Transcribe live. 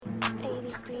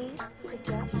Beats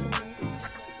Productions.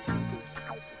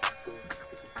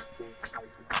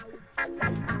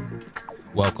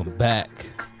 Welcome back.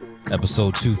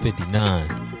 Episode 259.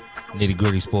 Nitty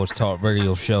Gritty Sports Talk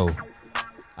Radio Show.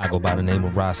 I go by the name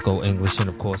of Roscoe English, and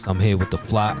of course, I'm here with the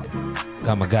flock.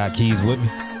 Got my guy Keys with me.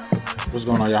 What's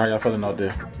going on, y'all? How y'all feeling out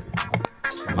there?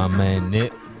 My man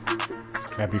Nick.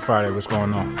 Happy Friday. What's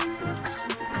going on?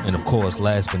 And of course,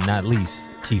 last but not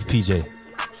least, Keith PJ.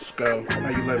 Go. How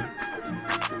you living?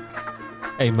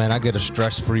 Hey man, I get a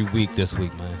stress-free week this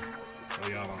week, man. Oh,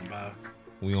 y'all on bye?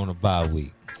 We on a bye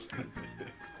week.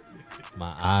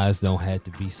 My eyes don't have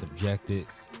to be subjected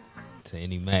to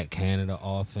any Matt Canada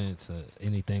offense or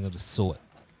anything of the sort.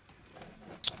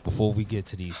 Before we get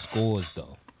to these scores,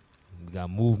 though, we got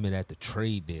movement at the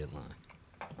trade deadline.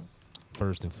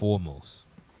 First and foremost,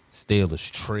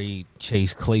 Steelers trade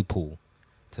Chase Claypool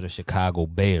to the Chicago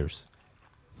Bears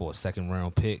for a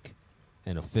second-round pick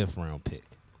and a fifth-round pick.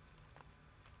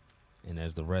 And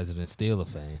as the resident Steeler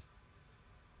fan,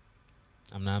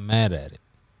 I'm not mad at it.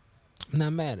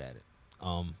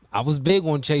 I was big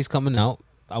on Chase coming out.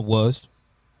 I was.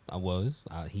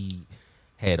 He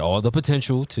had all the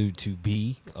potential to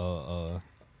be a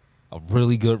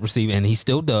really good receiver, and he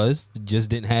still does. It just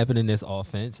didn't happen in this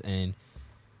offense. And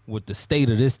with the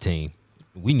state of this team,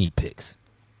 we need picks.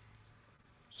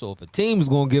 So if a team is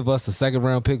going to give us a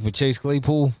second-round pick for Chase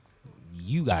Claypool,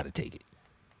 you got to take it.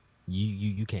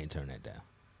 You can't turn that down.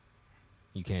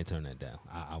 You can't turn that down.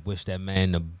 I wish that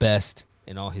man the best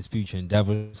in all his future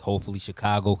endeavors. Hopefully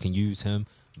Chicago can use him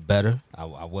better.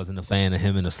 I wasn't a fan of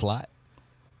him in the slot.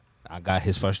 I got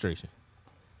his frustration.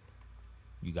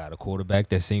 You got a quarterback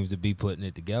that seems to be putting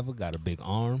it together, got a big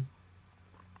arm.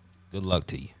 Good luck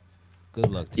to you.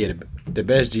 Yeah, the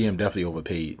best GM definitely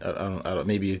overpaid. I don't.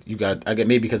 Maybe you got. I get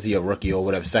maybe because he a rookie or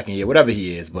whatever, second year, whatever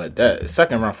he is. But that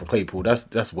second round for Claypool,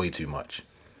 that's way too much.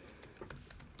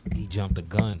 He jumped the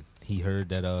gun. He heard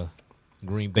that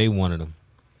Green Bay wanted him.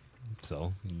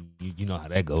 So you know how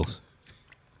that goes.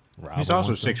 He's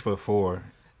also 6'4", 240.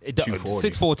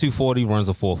 6'4", 240, runs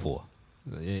a 4.4.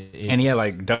 And he had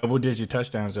like double-digit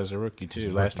touchdowns as a rookie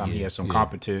too. Last time he had some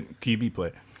competent QB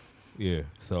play. Yeah,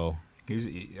 so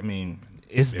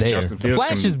it's there. Justin The Fields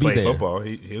flashes can be play there. Football,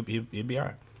 he'll be all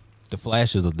right. The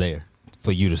flashes are there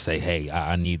for you to say, hey,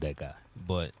 I need that guy.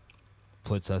 But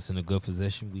puts us in a good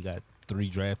position. We got 3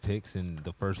 draft picks and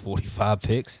the first 45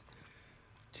 picks.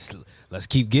 Just let's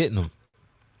keep getting them.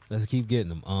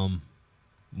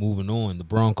 Moving on, the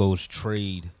Broncos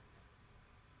trade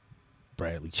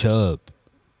Bradley Chubb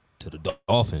to the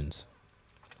Dolphins,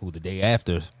 who the day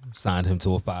after signed him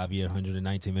to a 5-year,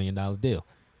 $119 million deal.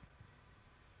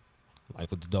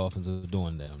 Like what the Dolphins are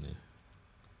doing down there.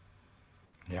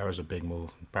 Yeah, it was a big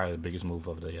move. Probably the biggest move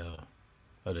of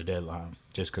the deadline,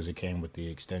 just because it came with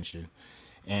the extension,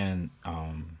 and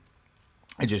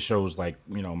it just shows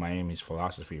Miami's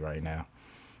philosophy right now.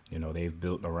 They've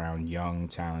built around young,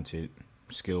 talented,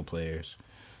 skilled players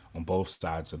on both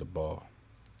sides of the ball.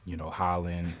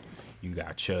 Holland, you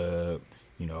got Chubb.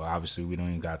 Obviously we don't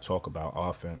even got to talk about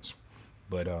offense,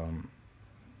 but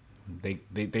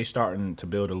they starting to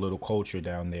build a little culture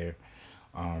down there,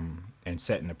 and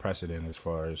setting the precedent as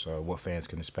far as what fans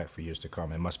can expect for years to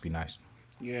come. It must be nice.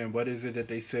 Yeah, and what is it that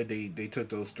they said they took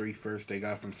those 3 first they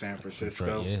got from San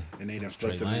Francisco, and they done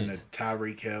flipped them into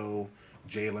Tyreek Hill,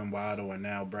 Jalen Waddle, and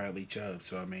now Bradley Chubb.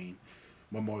 So,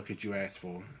 what more could you ask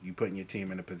for? You putting your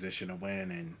team in a position to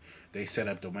win, and they set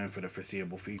up to win for the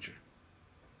foreseeable future.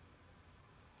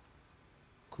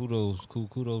 Kudos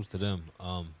to them.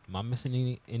 Am I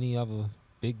missing any other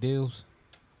big deals?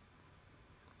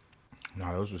 No,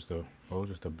 those are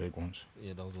the big ones.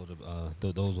 Yeah,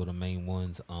 those were the main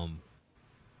ones.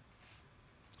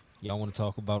 Y'all want to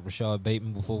talk about Rashad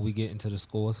Bateman before we get into the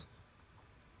scores?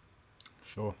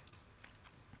 Sure.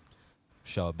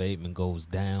 Rashad Bateman goes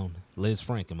down. Liz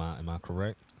Frank, am I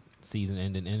correct?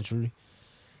 Season-ending injury.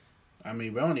 We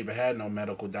don't even had no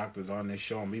medical doctors on this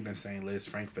show, and we've been saying Liz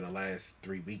Frank for the last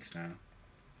 3 weeks now.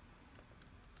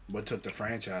 What took the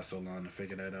franchise so long to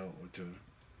figure that out?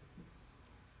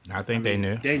 I think they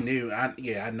knew. They knew.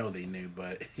 I know they knew,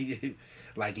 but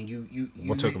and you.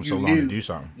 What took them so long to do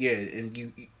something? Yeah,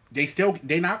 and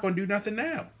they not gonna do nothing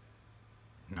now.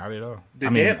 Not at all. The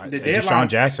Deshaun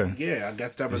Jackson. Yeah, I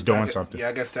guess that was doing something. Yeah,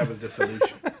 I guess that was the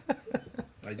solution.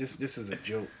 This is a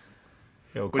joke.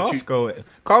 Yo, call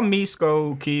me,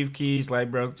 Sko, Keys,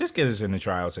 bro, just get us in the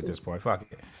trials at this point. Fuck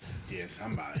it. Yeah,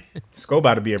 somebody. Sko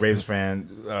about to be a Ravens fan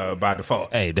by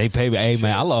default. Hey, they pay me. Hey,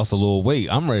 man, I lost a little weight.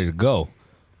 I'm ready to go.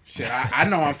 Shit, I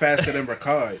know I'm faster than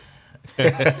Ricard.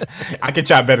 I can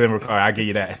chop better than Ricard. I'll give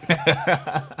you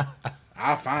that.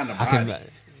 I'll find a body.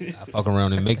 I fuck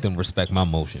around and make them respect my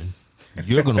motion.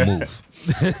 You're gonna move.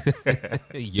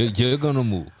 you're gonna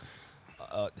move.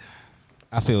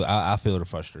 I feel the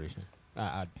frustration.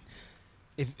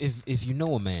 If you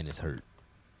know a man is hurt,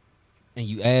 and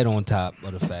you add on top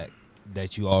of the fact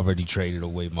that you already traded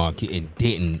away Marquise and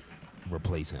didn't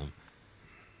replace him,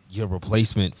 your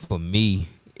replacement for me,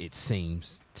 it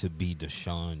seems to be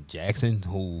Deshaun Jackson,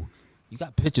 who you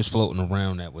got pictures floating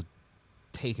around that were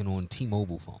taken on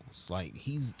T-Mobile phones. Like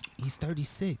he's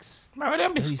 36. Bro,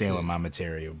 them be stealing my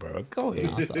material, bro. Go ahead.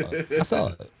 No, I saw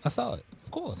it.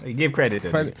 Of course. Hey, give credit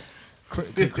to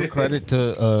credit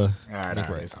to all right,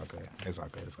 it's all good. It's all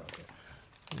good.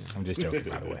 Yeah. I'm just joking,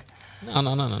 by the way.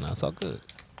 No. It's all good.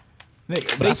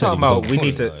 They talking about we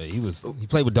need to. He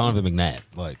played with Donovan McNabb.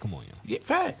 Like, come on, yo. Yeah,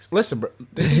 facts. Listen, bro.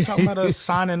 They talking about us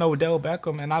signing Odell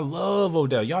Beckham, and I love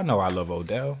Odell. Y'all know I love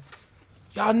Odell.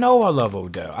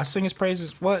 I sing his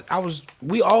praises.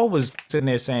 We all was sitting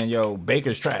there saying, yo,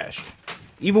 Baker's trash.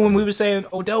 Even when we were saying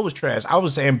Odell was trash, I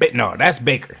was saying, no, that's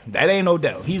Baker. That ain't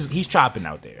Odell. He's chopping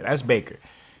out there. That's Baker.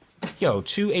 Yo,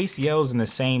 2 ACLs in the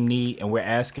same knee, and we're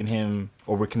asking him,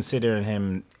 or we're considering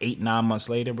him 8-9 months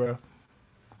later, bro.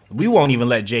 We won't even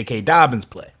let J.K. Dobbins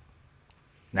play.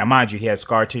 Now, mind you, he had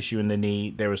scar tissue in the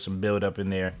knee. There was some buildup in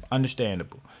there.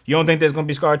 Understandable. You don't think there's going to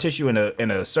be scar tissue in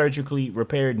a surgically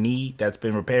repaired knee that's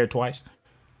been repaired twice?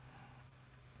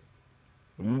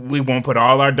 We won't put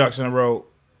all our ducks in a row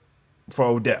for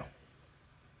Odell.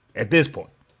 At this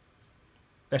point.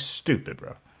 That's stupid,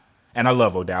 bro. And I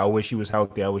love Odell. I wish he was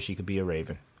healthy. I wish he could be a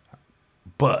Raven.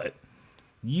 But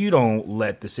you don't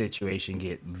let the situation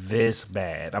get this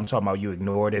bad. I'm talking about you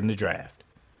ignored in the draft.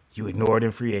 You ignored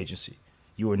in free agency.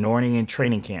 You ignored in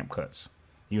training camp cuts.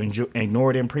 You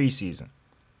ignored in preseason.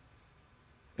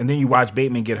 And then you watch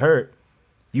Bateman get hurt.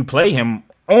 You play him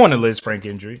on a Liz Frank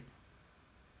injury.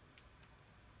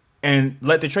 And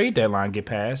let the trade deadline get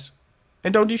passed.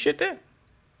 And don't do shit then.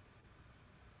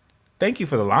 Thank you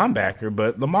for the linebacker,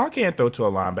 but Lamar can't throw to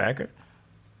a linebacker.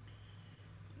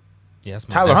 Yeah,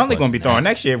 Tyler Huntley going to be throwing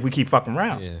next year if we keep fucking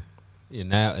around.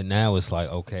 Yeah. Now it's like,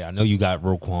 okay, I know you got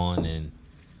Roquan and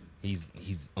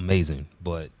he's amazing,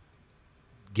 but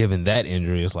given that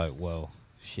injury, it's like, well,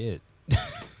 shit.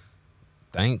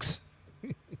 Thanks.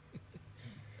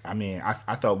 I mean,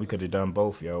 I thought we could have done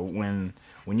both, yo. When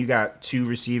you got 2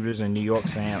 receivers in New York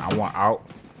saying I want out,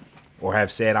 or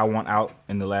have said I want out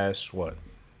in the last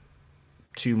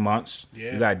 2 months.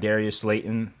 Yeah. You got Darius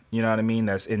Slayton, you know what I mean?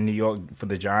 That's in New York for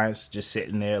the Giants, just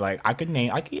sitting there. Like I could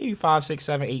give you 5, 6,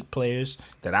 7, 8 players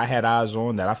that I had eyes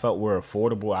on that I felt were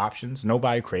affordable options.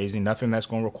 Nobody crazy, nothing that's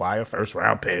going to require a first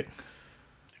round pick.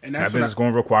 And that's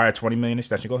going to require $20 million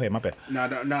extension. Go ahead, my bad. No,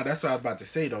 that's what I was about to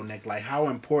say though, Nick. Like, how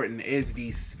important is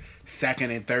these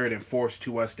second and third and fourth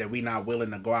to us that we not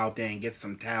willing to go out there and get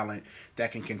some talent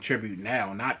that can contribute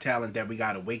now, not talent that we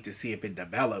got to wait to see if it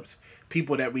develops.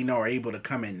 People that we know are able to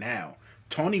come in now.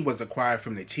 Tony was acquired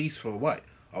from the Chiefs for what?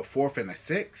 A 4th and a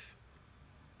 6th?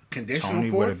 Conditional Tony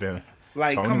 4th? Would have been,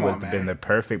 like, Tony come would on, have man. been the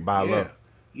perfect buy low.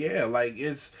 Yeah, like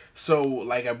it's so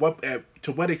like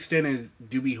to what extent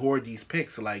do we hoard these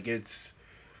picks? Like it's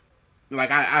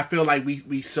like I feel like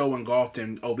we so engulfed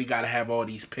in we gotta have all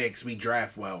these picks, we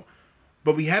draft well.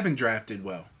 But we haven't drafted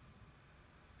well.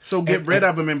 So get rid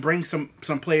of them and bring some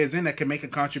players in that can make a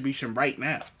contribution right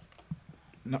now.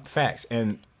 No, facts.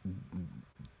 And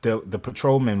the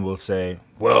patrolman will say,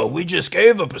 well, we just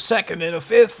gave up a 2nd and a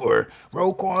 5th for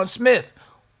Roquan Smith.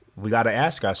 We got to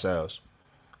ask ourselves.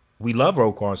 We love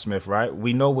Roquan Smith, right?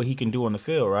 We know what he can do on the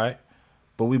field, right?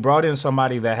 But we brought in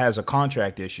somebody that has a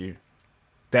contract issue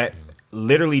that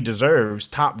literally deserves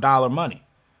top dollar money.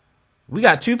 We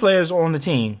got 2 players on the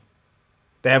team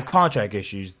that have contract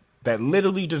issues that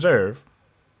literally deserve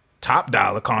top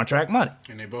dollar contract money.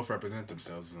 And they both represent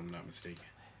themselves, if I'm not mistaken.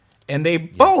 And they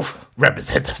both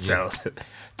represent themselves. Yeah.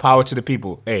 Power to the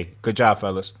people. Hey, good job,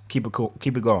 fellas. Keep it cool.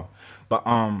 Keep it going. But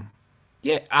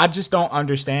yeah, I just don't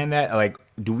understand that. Like,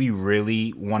 do we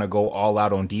really want to go all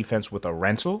out on defense with a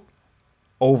rental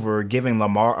over giving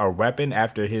Lamar a weapon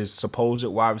after his supposed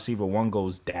wide receiver 1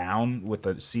 goes down with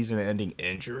a season-ending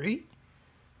injury?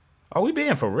 Are we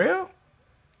being for real?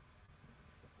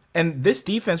 And this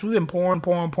defense, we've been pouring.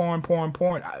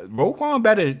 Roquan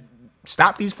better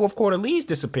stop these fourth quarter leads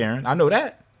disappearing. I know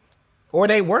that. Or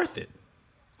they worth it.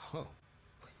 Oh,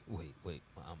 wait.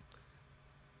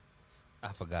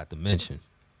 I forgot to mention.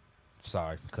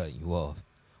 Sorry for cutting you off.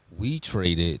 We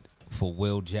traded for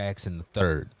Will Jackson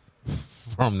III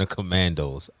from the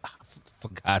Commandos. I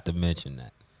forgot to mention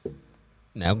that.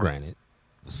 Now, granted,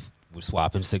 we're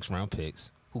swapping 6th-round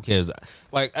picks. Who cares?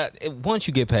 Like once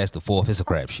you get past the fourth, it's a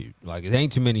crapshoot. Like it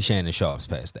ain't too many Shannon Sharps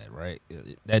past that, right?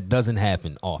 That doesn't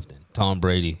happen often. Tom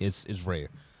Brady, it's rare,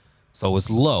 so it's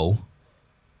low.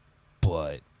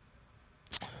 But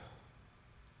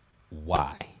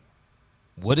why?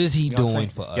 What is he doing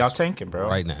for us? Y'all tanking, bro,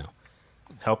 right now?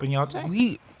 Helping y'all tank.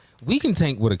 We can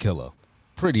tank with a killer,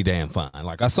 pretty damn fine.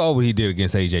 Like I saw what he did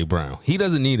against AJ Brown. He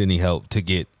doesn't need any help to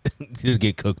get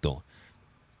cooked on.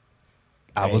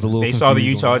 I was a little. They saw the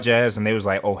Utah Jazz and they was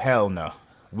like, "Oh hell no,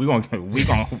 we gonna lose.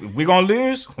 We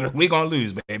gonna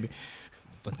lose, baby."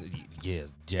 But yeah,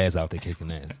 Jazz out there kicking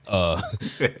ass.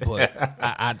 But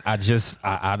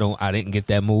I didn't get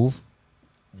that move.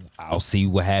 I'll see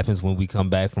what happens when we come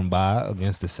back from bye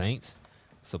against the Saints.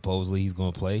 Supposedly he's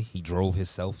going to play. He drove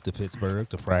himself to Pittsburgh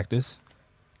to practice.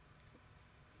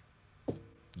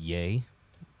 Yay.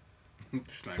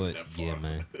 But yeah,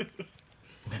 man.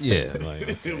 Yeah,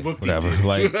 like whatever.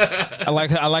 Like I like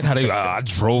how they. I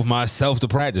drove myself to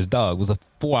practice. Dog, it was a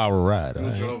 4-hour ride.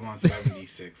 I drove on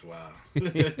 76. Wow.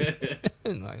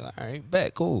 Like, all right,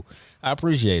 bet, cool. I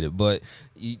appreciate it, but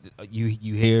you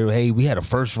hear, hey, we had a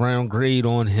first round grade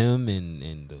on him,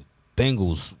 and the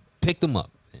Bengals picked him up.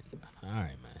 And, all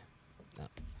right, man.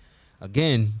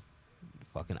 Again,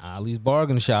 fucking Ollie's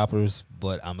bargain shoppers,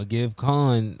 but I'm gonna give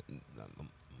Khan.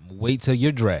 Wait till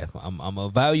your draft. I'm gonna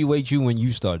evaluate you when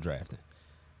you start drafting.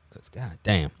 Cause god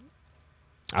damn,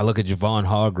 I look at Javon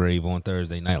Hargrave on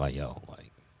Thursday night like, yo,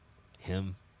 like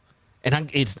him, and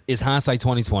it's hindsight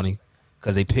 2020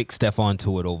 because they picked Stephon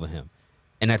Tuitt over him,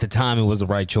 and at the time it was the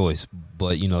right choice.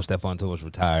 But you know, Stephon Tuitt's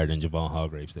retired and Javon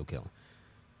Hargrave still killing.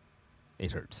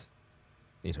 It hurts.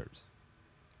 It hurts.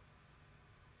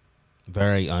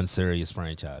 Very unserious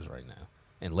franchise right now.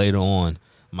 And later on,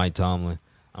 Mike Tomlin,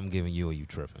 I'm giving you or you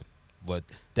tripping. But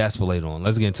that's for later on.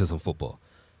 Let's get into some football.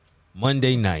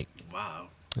 Monday night. Wow.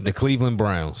 The Cleveland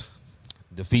Browns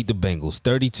defeat the Bengals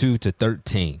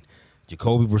 32-13.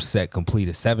 Jacoby Brissett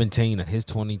completed 17 of his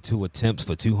 22 attempts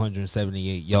for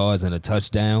 278 yards and a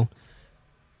touchdown.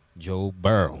 Joe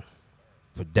Burrow,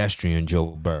 pedestrian Joe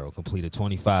Burrow, completed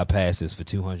 25 passes for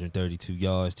 232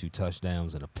 yards, 2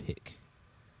 touchdowns, and a pick.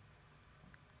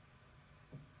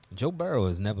 Joe Burrow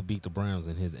has never beat the Browns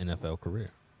in his NFL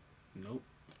career. Nope.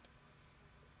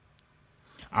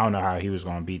 I don't know how he was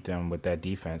going to beat them with that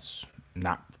defense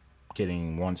not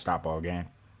getting one stop all game.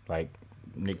 Like,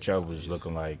 Nick Chubb was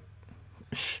looking like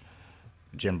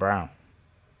Jim Brown.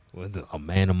 Was a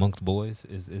man amongst boys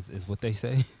is what they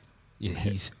say? Yeah,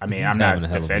 I'm not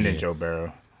defending Joe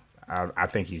Burrow. I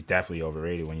think he's definitely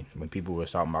overrated. When people were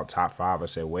talking about top 5, I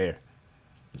said, where?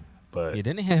 But yeah,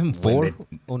 didn't they have him 4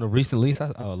 on the recent list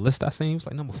I seen? He was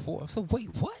like number 4. So wait,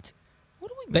 what? What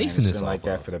are we basing this been off like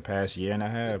that of? for the past year and a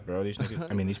half, bro. These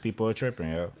niggas, these people are tripping,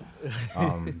 yo.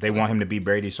 They want him to be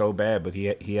Brady so bad, but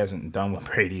he hasn't done what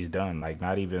Brady's done. Like,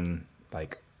 not even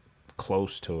like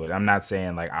close to it. I'm not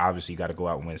saying like obviously you got to go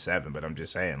out and win 7, but I'm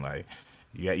just saying like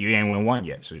you ain't win 1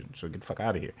 yet, so get the fuck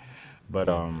out of here. But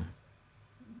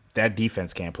that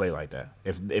defense can't play like that.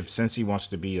 If Cincy wants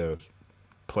to be a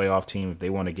playoff team, if they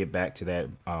want to get back to that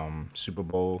Super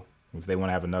Bowl, if they want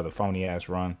to have another phony ass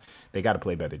run, they got to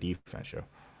play better defense, yo.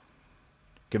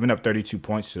 Giving up 32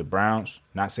 points to the Browns,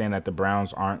 not saying that the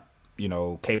Browns aren't,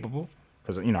 capable,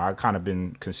 because, I've kind of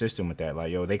been consistent with that.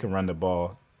 Like, yo, they can run the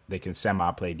ball, they can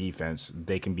semi-play defense,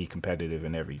 they can be competitive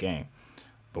in every game.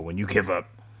 But when you give up,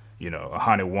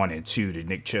 101 and 2 to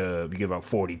Nick Chubb, you give up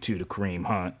 42 to Kareem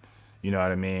Hunt, you know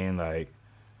what I mean? Like,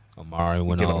 Amari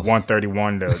went give off. up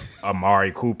 131 to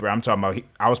Amari Cooper. I'm talking about,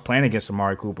 I was playing against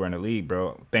Amari Cooper in the league,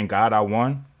 bro. Thank God I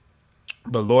won.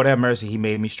 But Lord have mercy, he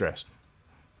made me stressed.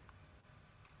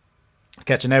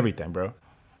 Catching everything, bro.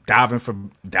 Diving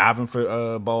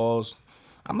for balls.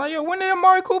 I'm like, yo, when did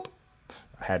Amari Cooper?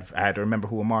 I had to remember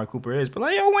who Amari Cooper is. But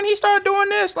like, yo, when he started doing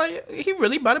this, like, he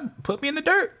really about to put me in the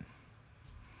dirt.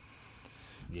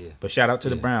 Yeah. But shout out to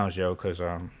the Browns, yo, because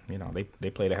they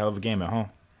played a hell of a game at home.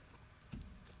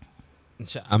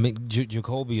 I mean,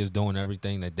 Jacoby is doing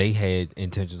everything that they had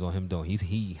intentions on him doing.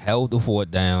 He held the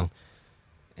fort down,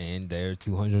 and their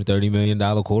 $230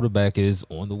 million quarterback is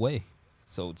on the way.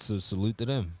 So salute to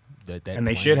them. And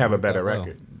they should have a better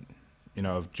record.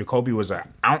 If Jacoby was an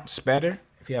ounce better,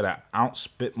 if he had an ounce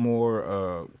bit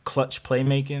more clutch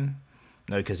playmaking,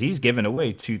 because he's given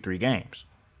away 2-3 games,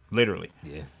 literally.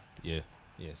 Yeah.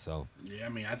 So yeah,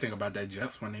 I think about that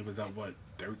just when they was up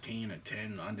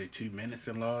 13-10 under 2 minutes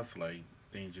and lost. Like,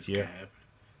 things just can't happen.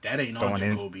 That ain't on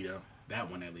Jacoby though. That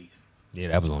one at least. Yeah,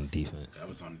 that was on defense. That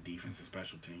was on the defense and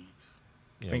special teams.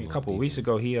 I think a couple of weeks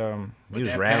ago he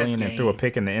was rallying and threw a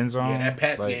pick in the end zone. Yeah, that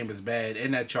Pats game was bad,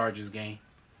 and that Chargers game.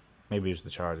 Maybe it was the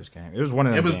Chargers game. It was one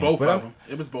of them. It was games. both of them.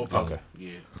 It was both of them.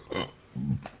 Yeah.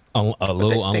 A little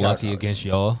they got unlucky solid. against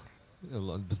y'all.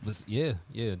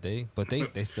 Yeah, they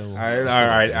still. All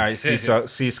right.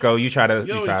 Cisco, you try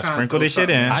to sprinkle this shit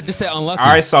in. I just said unlucky. All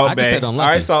right, Salt I Bay. just said All unlucky.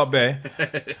 right, Salt Bay.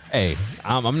 Hey,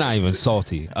 I'm not even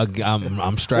salty.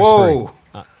 I'm stress Whoa.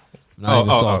 free. Not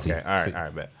even salty. Okay. All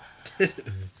right, bet.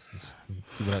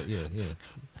 See what yeah.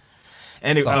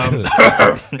 Anyway,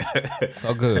 It's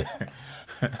all good.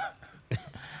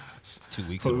 It's 2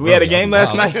 weeks. in a we row, had a y'all game be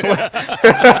last wild. night.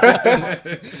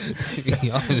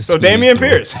 Y'all in So 2 Damian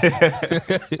weeks in a row.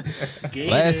 Pierce.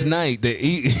 Last night,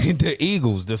 the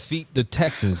Eagles defeat the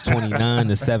Texans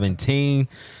 29-17.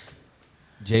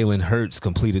 Jalen Hurts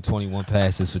completed 21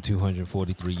 passes for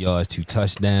 243 yards, 2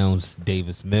 touchdowns.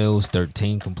 Davis Mills,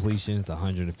 13 completions,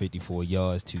 154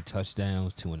 yards, 2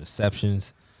 touchdowns, 2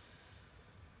 interceptions.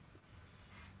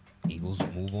 Eagles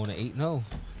move on to 8-0.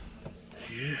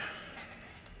 Yeah.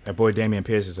 That boy Damian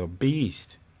Pierce is a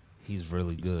beast. He's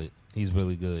really good. He's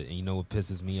really good. And you know what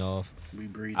pisses me off? We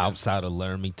breathe Outside of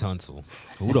Laramie Tunsil.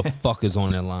 Who the fuck is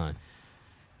on that line?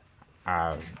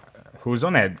 Who's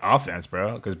on that offense,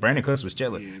 bro? Because Brandon Cooks was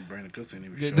chilling. Yeah, Brandon Cooks ain't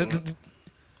even showing up.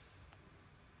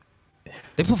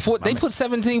 They put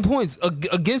 17 points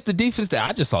against the defense that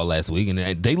I just saw last week, and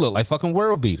they look like fucking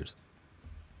world beaters.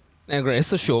 And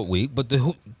it's a short week, but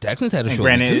the Texans had a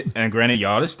short week too. And granted,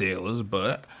 y'all the Steelers,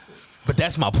 but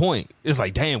that's my point. It's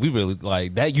like, damn, we really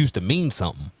like that used to mean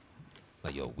something.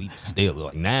 Like, yo, we Steelers.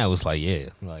 Like now, it's like, yeah,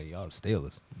 like y'all the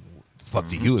Steelers. What the fuck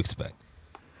do you expect?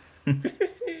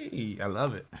 I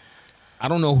love it. I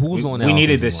don't know who's on that. We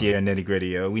needed offensive this year, nitty gritty,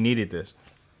 yo. We needed this.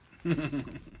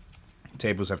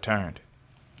 Tables have turned.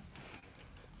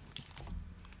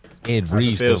 Ed How's it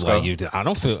Reeves feel, still like Scott? you. I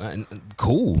don't feel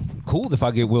cool if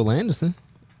I get Will Anderson.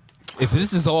 If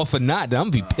this is all for naught, then I'm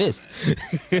gonna be pissed.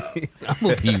 I'm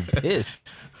gonna be pissed.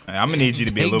 I'm gonna need you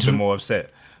to be a little bit more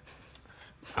upset.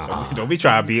 Don't be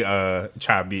trying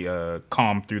to be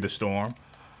calm through the storm.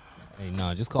 Hey,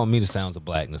 no, just call me the Sounds of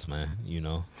Blackness, man. You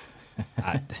know,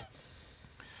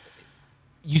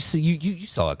 you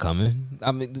saw it coming.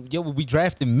 I mean, yo, when we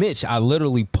drafted Mitch, I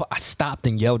literally I stopped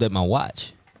and yelled at my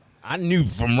watch. I knew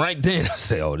from right then. I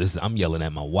said, "Oh, I'm yelling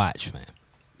at my watch,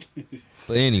 man."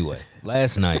 But anyway,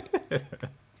 last night,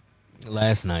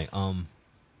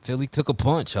 Philly took a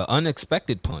punch, an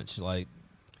unexpected punch. Like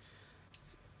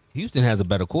Houston has a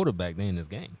better quarterback than in this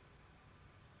game.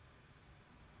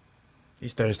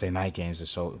 These Thursday night games are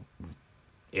so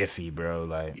iffy, bro.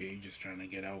 Like, Yeah, you just trying to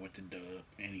get out with the dub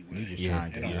anyway. You just Yeah,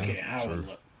 trying to I get don't out. care how True. it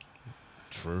look.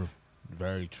 True,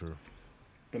 very true.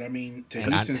 But I mean, to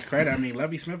And Houston's credit, I mean,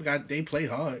 Lovie Smith they play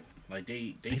hard. Like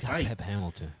they They got fight. Pep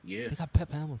Hamilton. Yeah. They got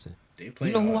Pep Hamilton. They play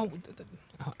You know who hard.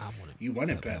 I wanted? You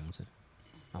wanted Pep. Hamilton.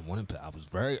 I wanted Pep. I was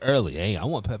very early. Hey, I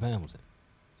want Pep Hamilton.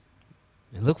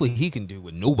 And look what he can do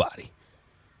with nobody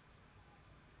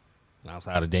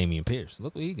outside of Damian Pierce.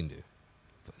 Look what he can do.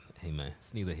 But, hey, man,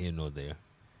 it's neither here nor there.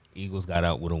 Eagles got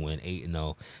out with a win,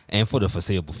 8-0, and for the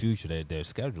foreseeable future, their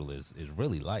schedule is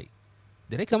really light.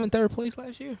 Did they come in third place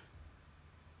last year?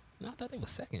 No, I thought they were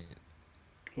second.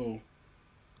 Who?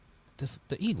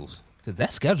 The Eagles, because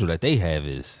that schedule that they have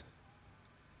is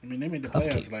I mean, they made the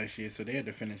Cupcake. playoffs last year, so they had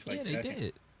to finish like yeah, they second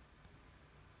did.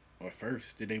 or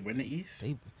first. Did they win the East?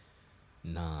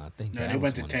 Nah, I think No, that they went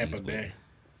was to one of Tampa these, but- Bay.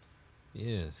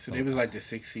 Yeah, So they was like the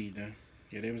 6th seed then.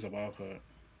 Yeah, they was a wild card.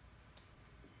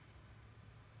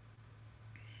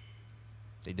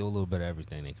 they do a little bit of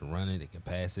everything. They can run it, they can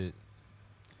pass it.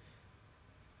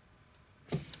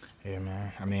 yeah,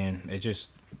 man. I mean, it just,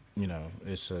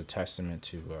 it's a testament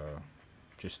to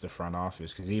just the front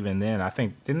office. Because even then, I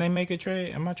think, didn't they make a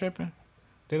trade? Am I tripping?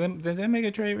 Did they make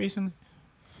a trade recently?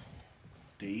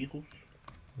 The Eagles?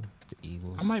 The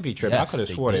Eagles. I might be tripping. I coulda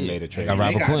swore they did. made a trade. They got They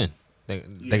Robert got- Quinn.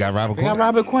 They got Robert They Quinn. got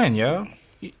Robert Quinn, yo. Like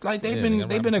Yeah, they've they been got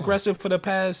they've Robert been Quinn. aggressive for the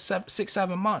past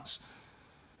 6-7 months.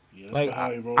 Yeah, that's Like,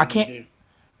 how he rolled I in can't- the game.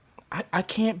 I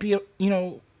can't be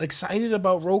excited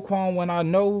about Roquan when I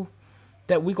know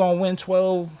that we gonna win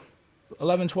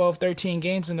 11, 12, 13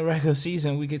 games in the regular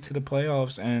season. We get to the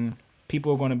playoffs and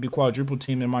people are gonna be quadruple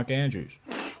teaming Mark Andrews.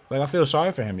 Like, I feel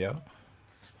sorry for him, yo.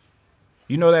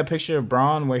 You know that picture of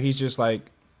Braun where he's just like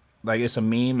it's a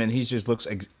meme and he just looks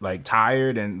like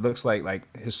tired and looks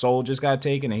like his soul just got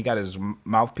taken and he got his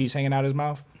mouthpiece hanging out his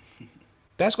mouth?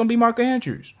 That's gonna be Mark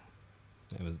Andrews.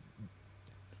 It was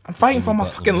I'm fighting for my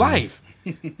Butler, fucking man. life.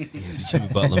 the Jimmy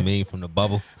Butler meme from the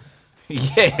bubble.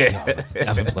 Yeah.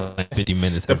 I've been playing 50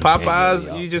 minutes. The every game, Popeyes,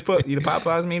 y'all. you just put the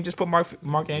Popeyes meme. Just put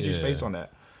Mark Andrews' Yeah. face on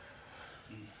that.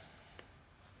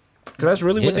 Because that's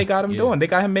really what Yeah, they got him yeah. doing. They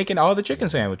got him making all the chicken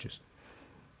sandwiches.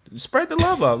 spread the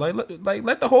love out. Like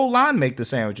let the whole line make the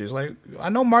sandwiches. Like I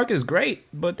know Mark is great,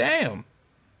 but damn,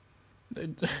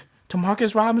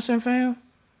 Demarcus Robinson, fam.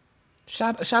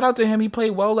 Shout out to him. He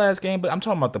played well last game, but I'm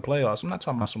talking about the playoffs. I'm not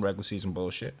talking about some regular season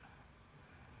bullshit.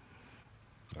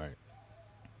 All right.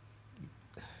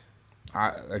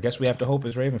 I guess we have to hope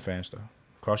it's Raven fans, though.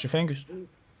 Cross your fingers.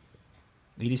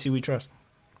 EDC, we trust.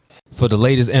 For the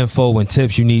latest info and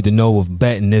tips you need to know of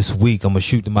betting this week, I'm going to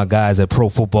shoot to my guys at Pro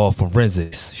Football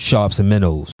Forensics, Sharps and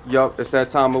Minnows. Yup, it's that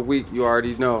time of week. You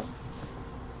already know.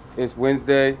 It's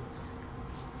Wednesday,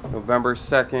 November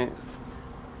 2nd.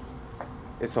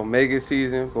 It's Omega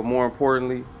season, but more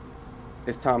importantly,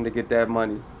 it's time to get that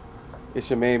money. It's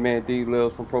your main man, D.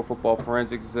 Lils from Pro Football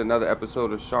Forensics. This is another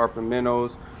episode of Sharp and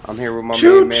Minnows. I'm here with my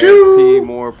main man, P.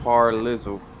 More Par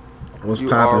Lizzle. What's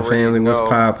poppin', family? What's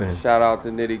poppin'? Shout out to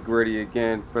Nitty Gritty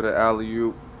again for the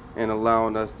alley-oop and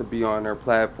allowing us to be on their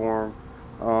platform.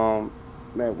 Man,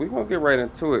 we're going to get right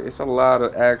into it. It's a lot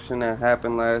of action that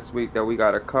happened last week that we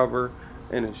got to cover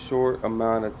in a short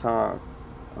amount of time.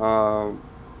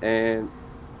 And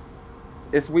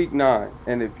it's week 9.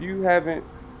 And if you haven't,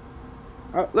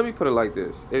 let me put it like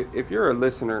this. If you're a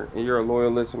listener and you're a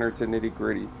loyal listener to Nitty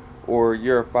Gritty, or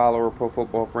you're a follower of Pro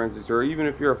Football Forensics, or even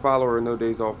if you're a follower of No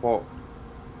Days Off Paul,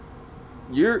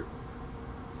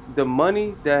 the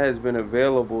money that has been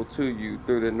available to you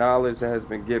through the knowledge that has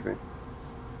been given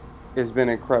has been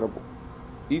incredible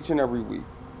each and every week.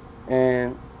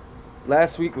 And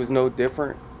last week was no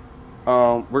different.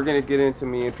 We're going to get into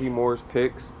me and P. Moore's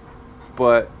picks,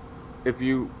 but if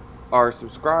you are a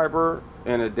subscriber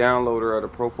and a downloader of the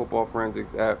Pro Football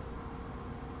Forensics app,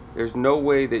 there's no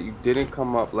way that you didn't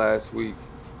come up last week.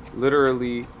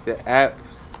 Literally, the app's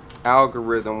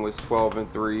algorithm was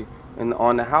 12-3, and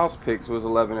on the house picks was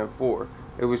 11-4.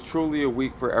 It was truly a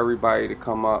week for everybody to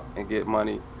come up and get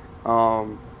money.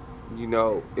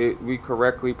 We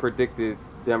correctly predicted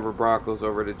Denver Broncos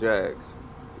over the Jags.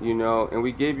 And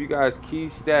we gave you guys key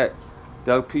stats.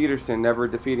 Doug Peterson never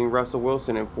defeating Russell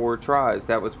Wilson in 4 tries.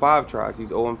 That was 5 tries.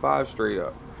 He's 0-5 straight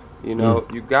up.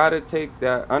 You got to take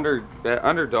that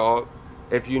underdog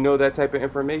if you know that type of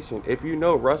information. If you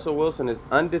know Russell Wilson is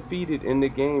undefeated in the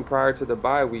game prior to the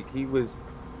bye week, he was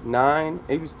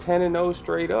 10-0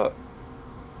 straight up.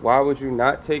 Why would you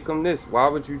not take him this? Why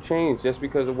would you change just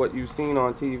because of what you've seen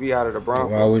on TV out of the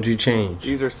Broncos? Why would you change?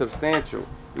 These are substantial.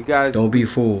 You guys, don't be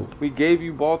fooled. We gave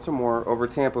you Baltimore over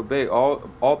Tampa Bay. All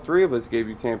 3 of us gave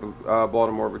you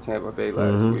Baltimore over Tampa Bay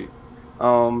last week.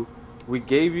 We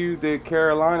gave you the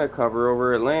Carolina cover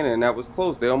over Atlanta, and that was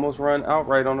close. They almost run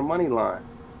outright on the money line.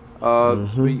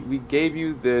 We gave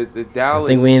you the Dallas.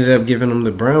 I think we ended up giving them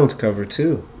the Browns cover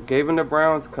too. Gave them the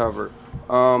Browns cover.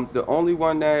 The only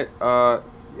one that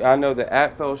I know the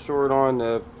app fell short on,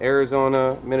 the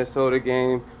Arizona-Minnesota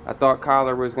game. I thought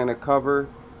Kyler was going to cover.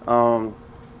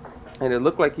 And it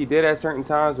looked like he did at certain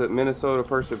times, but Minnesota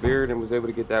persevered and was able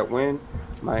to get that win.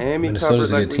 Miami Minnesota's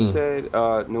covered, like we said.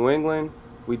 New England,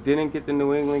 we didn't get the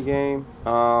New England game.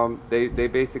 They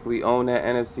basically own that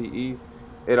NFC East.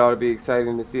 It ought to be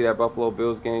exciting to see that Buffalo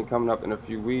Bills game coming up in a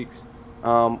few weeks.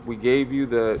 We gave you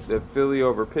the Philly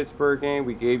over Pittsburgh game.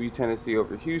 We gave you Tennessee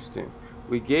over Houston.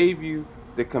 We gave you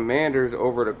the Commanders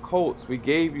over the Colts. We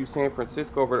gave you San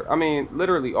Francisco over.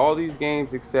 Literally all these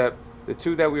games except the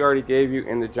 2 that we already gave you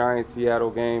in the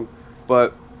Giants-Seattle game.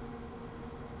 But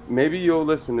maybe you'll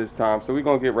listen this time. So we're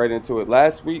going to get right into it.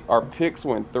 Last week, our picks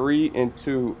went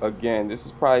 3-2 again. This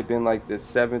has probably been like the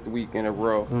 7th week in a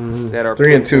row that our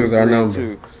 3-2 is our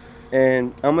number.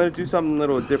 And I'm going to do something a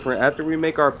little different. After we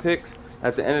make our picks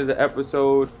at the end of the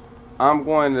episode, I'm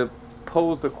going to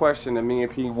pose the question to me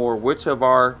and P. Moore, which of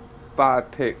our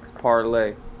 5 picks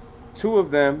parlay? 2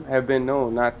 of them have been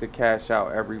known not to cash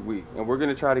out every week, and we're going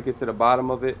to try to get to the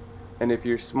bottom of it. And if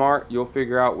you're smart, you'll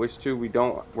figure out which 2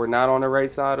 we're not on the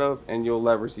right side of, and you'll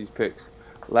leverage these picks.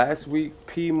 Last week,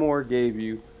 P. Moore gave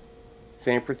you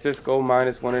San Francisco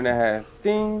 -1.5.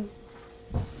 Ding.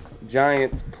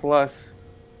 Giants plus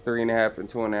 3.5 and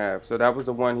 2.5. So that was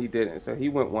the one he didn't. So he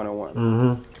went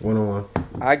 1-1. 1-1.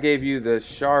 I gave you the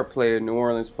sharp play of New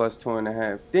Orleans plus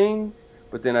 2.5. Ding.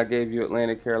 But then I gave you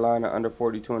Atlanta, Carolina under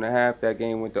 42.5. That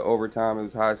game went to overtime. It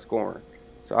was high scoring.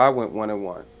 So I went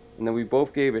 1-1. And then we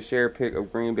both gave a share pick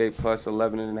of Green Bay plus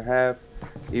 11.5.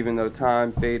 Even though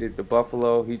time faded to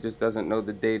Buffalo, he just doesn't know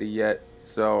the data yet.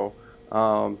 So,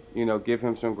 give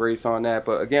him some grace on that.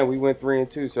 But again, we went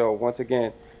 3-2. So once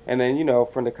again, and then,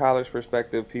 from the college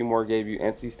perspective, P. Moore gave you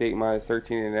NC State minus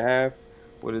 13.5.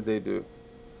 What did they do?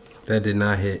 That did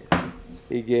not hit.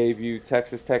 He gave you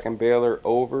Texas Tech and Baylor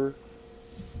over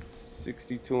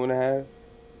 62.5.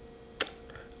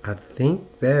 I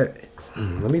think that.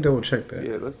 Let me double check that.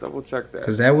 Yeah, let's double check that.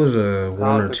 Because that was a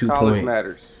 1 or 2 college point.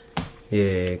 Matters.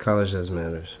 Yeah, college does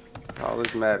matters.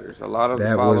 College matters. A lot of the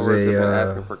That followers was have a, been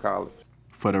asking for college.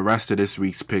 For the rest of this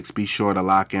week's picks, be sure to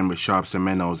lock in with Sharps and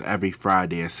Minnows every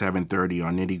Friday at 7:30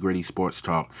 on Nitty Gritty Sports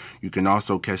Talk. You can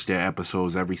also catch their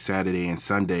episodes every Saturday and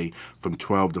Sunday from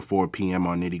 12 to 4 p.m.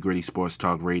 on Nitty Gritty Sports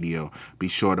Talk Radio. Be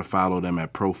sure to follow them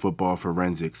at Pro Football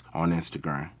Forensics on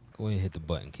Instagram. Go ahead and hit the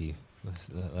button, Keith.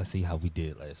 Let's see how we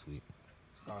did last week.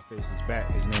 Scarface is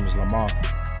back. His name is Lamar.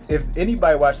 If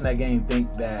anybody watching that game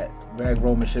think that Greg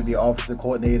Roman should be offensive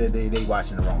coordinator, they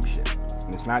watching the wrong shit.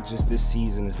 It's not just this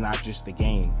season. It's not just the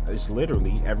game. It's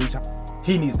literally every time.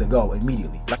 He needs to go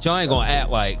immediately. Y'all ain't gonna act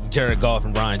like Jared Goff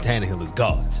and Ryan Tannehill is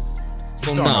gods.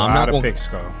 So no, I'm I'm not to gonna pick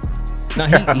Skull. No,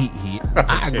 he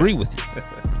I agree with you.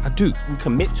 I do. We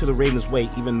commit to the Ravens' way,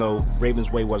 even though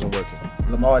Ravens' way wasn't working.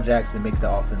 Lamar Jackson makes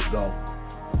the offense go.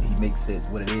 He makes it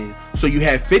what it is. So you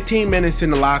had 15 minutes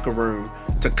in the locker room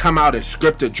to come out and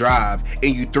script a drive,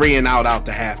 and you 3 and out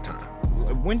the halftime.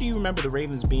 When do you remember the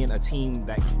Ravens being a team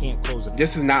that can't close a...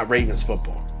 This is not Ravens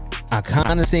football. I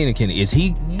kind of seen it, Kenny. Is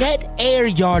he net air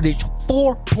yardage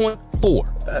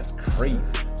 4.4? That's crazy.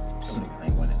 Some niggas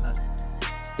ain't winning nothing.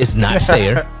 It's not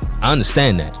fair. I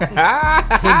understand that.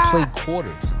 10 play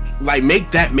quarters. Like, make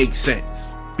that make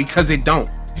sense. Because it don't.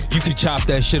 You could chop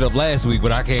that shit up last week,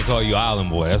 but I can't call you Island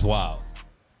Boy. That's wild.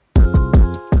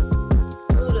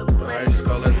 Alright,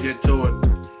 so let's get to it.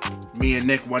 Me and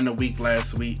Nick won the week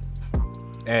last week.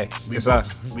 Hey, it's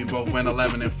us. We both went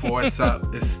 11-4. It's up.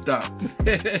 It's stuck.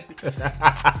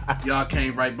 Y'all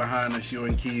came right behind us. You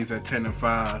and Keys at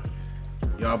 10-5.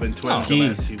 Y'all been twins the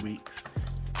last 2 weeks.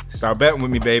 Start betting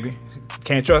with me, baby.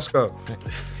 Can't trust Skull.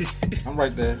 I'm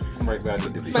right there. I'm right back.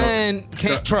 Man,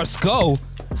 can't trust Skull.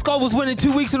 Skull was winning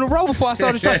 2 weeks in a row before I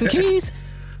started trusting Keys.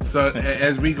 So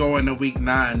as we go into week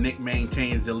 9, Nick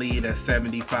maintains the lead at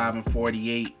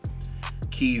 75-48.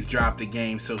 Keys dropped the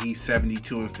game, so he's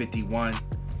 72-51.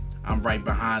 I'm right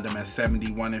behind him at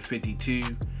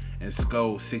 71-52, and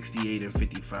Skull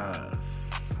 68-55.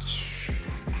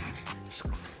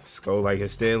 Skull like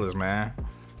his Steelers, man.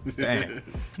 Damn.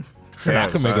 I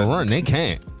can make a run. They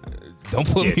can't. Don't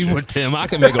put me with them. I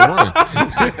can make a run.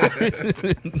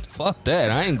 Fuck that.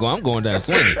 I'm going down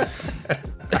swinging.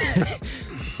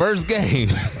 First game.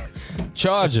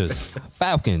 Chargers.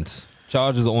 Falcons.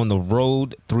 Chargers on the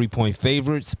road. 3-point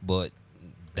favorites, but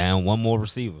down one more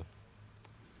receiver.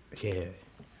 Yeah.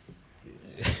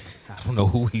 I don't know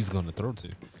who he's going to throw to.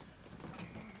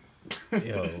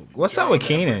 Yo, what's up with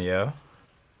Keenan, yo?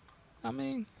 I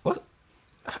mean, What?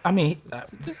 I mean,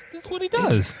 that's what he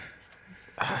does.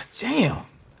 damn.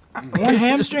 One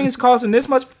hamstring is causing this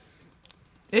much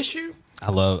issue? I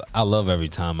love every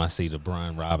time I see the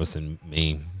Brian Robinson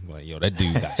meme. Like, yo, that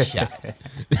dude got shot.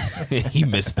 He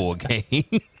missed 4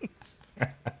 games.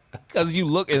 Because you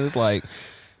look and it's like,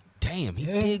 damn, he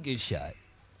did get shot.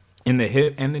 In the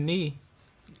hip and the knee.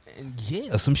 And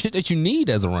yeah, some shit that you need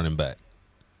as a running back.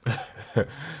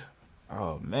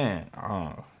 Oh, man.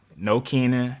 No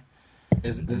Keenan.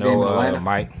 Is this game in No Atlanta?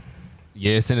 Mike.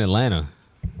 Yeah, it's in Atlanta.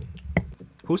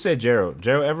 Who said Gerald?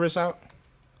 Gerald Everest out?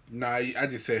 Nah, I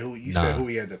just said who you said who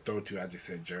he had to throw to. I just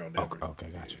said Gerald. Okay,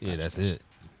 gotcha. Yeah, that's it.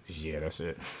 Yeah, that's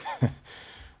it.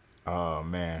 Oh,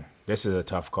 man. This is a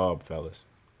tough call, fellas.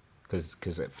 Because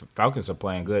Falcons are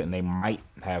playing good, and they might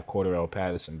have Cordarrelle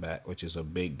Patterson back, which is a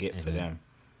big get for them.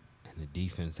 And the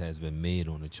defense has been mid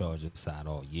on the Chargers side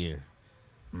all year.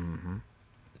 Mm-hmm.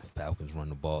 The Falcons run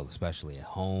the ball, especially at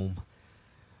home.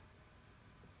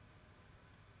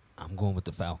 I'm going with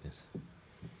the Falcons.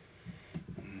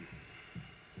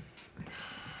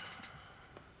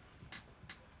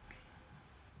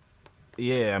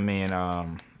 Yeah, I mean,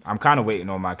 I'm kind of waiting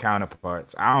on my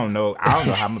counterparts. I don't know how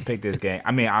I'm gonna pick this game.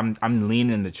 I mean, I'm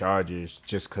leaning the Chargers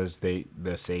just because the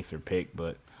safer pick,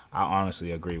 but I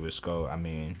honestly agree with Skull. I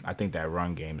mean, I think that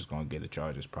run game is gonna get the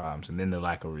Chargers problems, and then the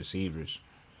lack of receivers.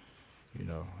 You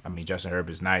know, I mean, Justin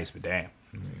Herbert is nice, but damn.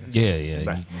 Yeah.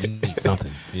 You need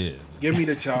something. Yeah. Give me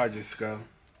the Chargers, Skull.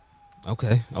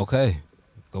 Okay.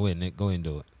 Go ahead, Nick. Go ahead and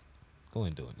do it.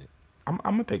 Nick. I'm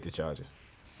gonna pick the Chargers.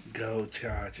 Go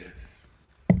Chargers.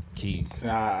 Keys.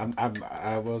 Nah,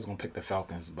 I was gonna pick the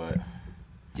Falcons, but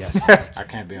Yes. I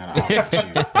can't be on the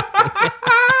opposite.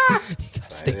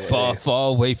 Stay far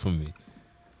away from me.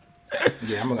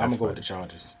 Yeah, I'm gonna go with the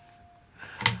Chargers.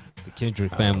 The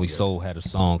Kendrick Family Soul had a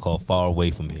song called "Far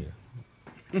Away from Here."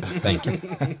 Thank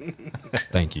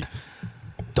you.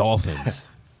 Dolphins,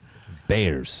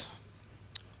 Bears.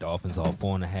 Dolphins are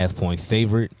 4.5-point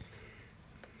favorite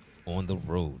on the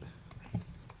road.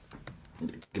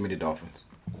 Give me the Dolphins.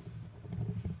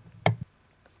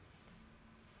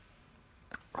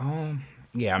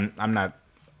 Yeah, I'm not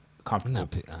comfortable I'm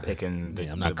not picking.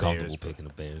 I'm not comfortable Bears, picking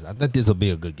the Bears. I think this will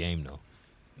be a good game though.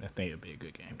 I think it'll be a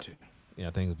good game too. Yeah,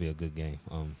 I think it'll be a good game.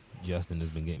 Justin has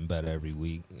been getting better every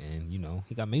week, and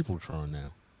he got Mapletron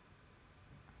now.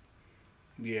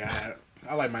 Yeah,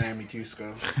 I like Miami too,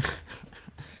 Sco.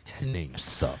 That name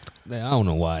sucked. Man, I don't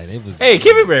know why. It was. Hey,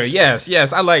 keep it real.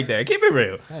 Yes, I like that. Keep it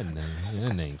real.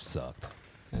 That name sucked.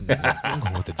 I'm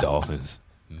going with the Dolphins.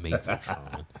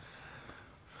 Mapletron.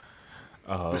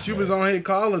 But you was on here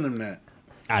calling him that.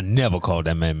 I never called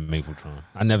that man Mapletron.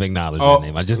 I never acknowledged that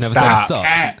name. I just never said it sucked.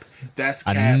 Cap. That's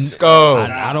cap. Skull.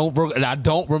 I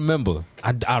don't remember.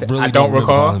 I really I don't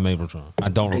recall. Mapletron. I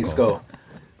don't recall. Skull.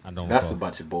 I don't That's recall. a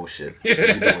bunch of bullshit. I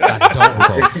don't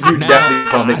recall. You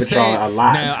definitely call Mapletron a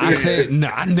lot. Now I said no.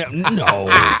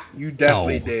 No. You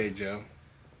definitely did, Joe.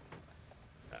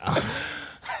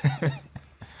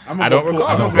 I don't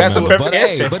recall. That's a perfect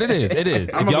answer. But it is.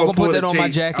 If y'all gonna put that on my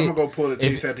jacket, I'm gonna go pull the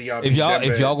teeth after y'all.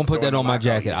 if y'all gonna put that on my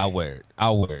jacket, I'll wear it.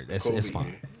 It's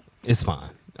fine. It's fine.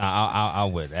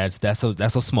 I'll wear it. That's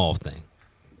a small thing.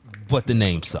 But the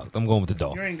name sucked. I'm going with the You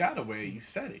Dolphins. ain't gotta wear it. You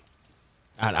said it.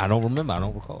 I don't remember. I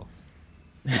don't recall.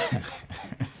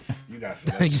 You got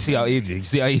some. You see how easy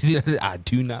that is? I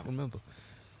do not remember.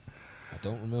 I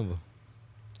don't remember.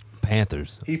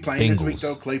 Panthers. He playing Bengals. this week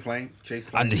though. Clay playing. Chase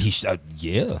playing.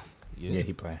 Yeah,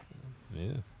 he playing.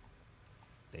 Yeah.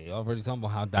 They already talking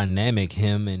about how dynamic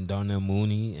him and Darnell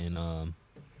Mooney and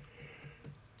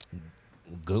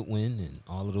Goodwin and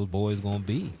all of those boys gonna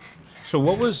be. So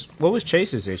what was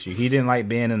Chase's issue? He didn't like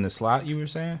being in the slot. You were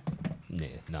saying?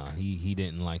 Yeah, he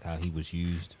didn't like how he was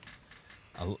used.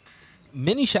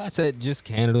 Many shots at just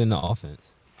Canada in the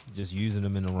offense, just using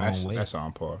them in the wrong way. That's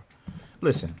on par.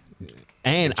 Listen,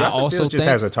 and I Justin also Fields just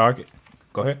think, has a target.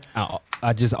 Go ahead.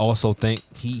 I just also think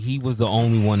he was the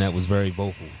only one that was very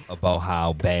vocal about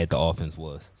how bad the offense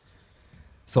was.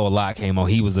 So a lot came on.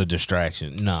 He was a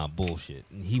distraction. Nah, bullshit.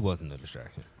 He wasn't a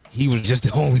distraction. He was just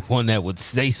the only one that would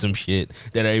say some shit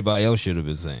that everybody else should have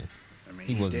been saying. I mean,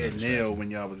 He he wasn't did a nail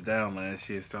when y'all was down last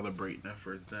year, celebrating that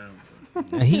first down.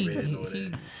 And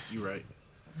You right.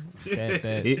 said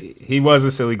that. He was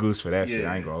a silly goose for that shit.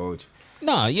 Yeah. I ain't gonna hold you.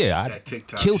 Nah, yeah, I That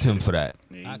TikTok killed him shit. for that.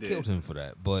 Yeah, he I did. killed him for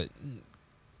that. But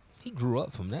he grew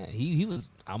up from that. He was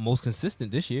our most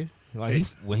consistent this year. Like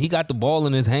when he got the ball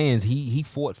in his hands, he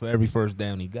fought for every first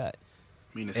down he got.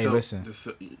 I mean, Listen.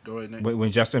 Go ahead, Nick.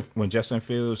 When Justin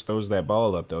Fields throws that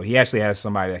ball up though, he actually has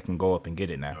somebody that can go up and get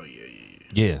it now. Oh yeah.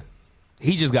 Yeah,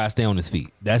 he just got to stay on his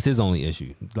feet. That's his only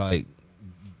issue. Like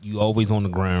you always on the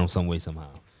ground some way somehow.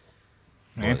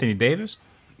 Anthony Davis.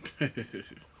 I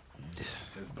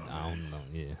don't know.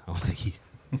 Yeah, I don't think he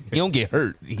don't get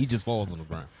hurt. He just falls on the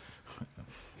ground.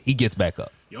 He gets back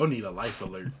up. Y'all need a life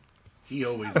alert. He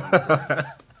always on the ground.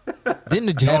 Then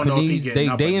the don't know if he Japanese getting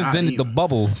up they or not invented the either.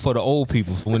 bubble for the old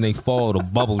people. So when they fall, the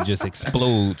bubble just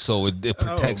explodes, so it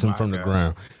protects him my from the God.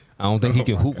 ground. I don't think he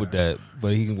can hoop with that,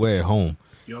 but he can wear it home.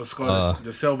 Yo, Scott,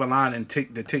 the silver line and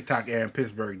the TikTok era in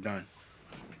Pittsburgh done.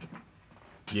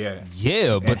 Yeah.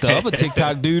 Yeah, but the other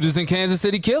TikTok dude is in Kansas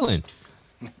City killing.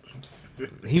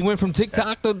 He went from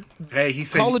TikTok to Hey, he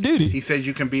said Call of Duty. He said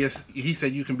you can be. He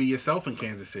said you can be yourself in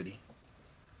Kansas City.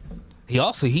 He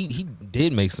also he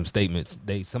did make some statements.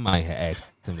 Somebody had asked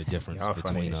him the difference Y'all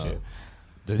funny between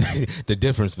as the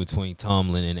difference between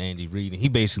Tomlin and Andy Reid. And he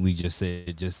basically just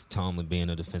said just Tomlin being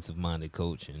a defensive minded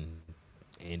coach and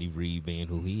Andy Reid being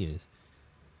who he is.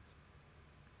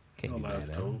 Can't No be mad lies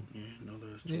at told. him. Yeah, no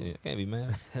lies told. Yeah, can't be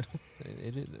mad at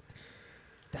him.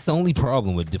 That's the only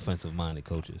problem with defensive minded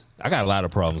coaches. I got a lot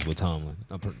of problems with Tomlin.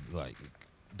 Like,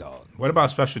 dog. What about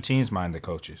special teams minded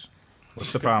coaches?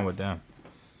 What's the problem with them?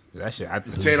 That shit.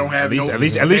 They don't have at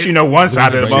least you know one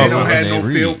side of the Losing ball. They don't Losing have no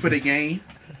Andy feel Reid. for the game.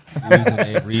 Losing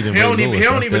Ed Reed and He Ray don't even. Lewis, He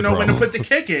don't that's even their know when to problem. put the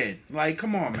kick in. Like,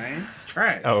 come on, man, it's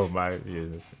trash. Oh my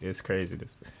Jesus, it's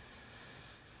craziness.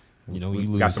 You know, We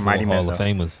you got lose some 4 mighty men, Hall of though.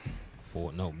 Famers.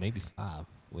 Maybe 5.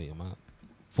 Wait, am I?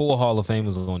 4 Hall of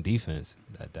Famers on defense.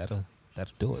 That'll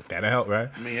do it. That'll help, right?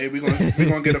 I mean, hey, we're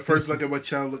gonna get a first look at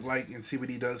what y'all look like and see what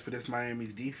he does for this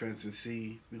Miami's defense,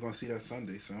 and we're gonna see that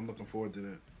Sunday. So I'm looking forward to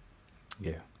that.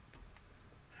 Yeah.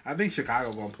 I think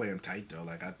Chicago gonna play him tight though.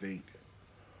 Like I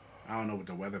don't know what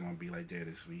the weather gonna be like there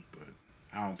this week, but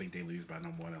I don't think they lose by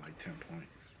no more than like 10 points.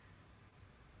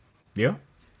 Yeah.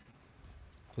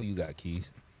 Who you got, Keys?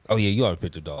 Oh, yeah, you already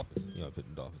picked the Dolphins.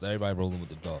 Everybody rolling with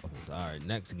the Dolphins. All right,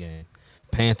 next game.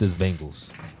 Panthers, Bengals.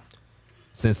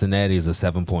 Cincinnati is a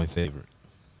 7-point favorite.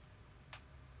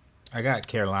 I got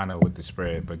Carolina with the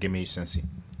spread, but give me Cincy.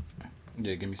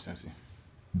 Yeah, give me Cincy.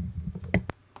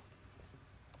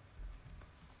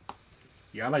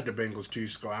 Yeah, I like the Bengals too,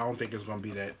 Scott. I don't think it's gonna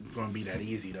be that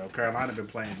easy though. Carolina been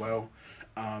playing well.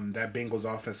 That Bengals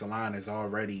offensive line is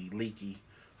already leaky.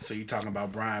 So you talking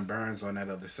about Brian Burns on that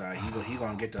other side? He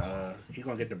gonna get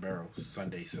the barrels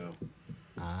Sunday. So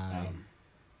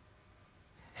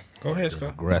Go ahead, Been Scott.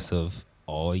 aggressive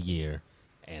all year,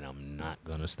 and I'm not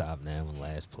gonna stop now in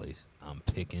last place. I'm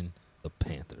picking the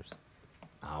Panthers.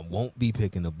 I won't be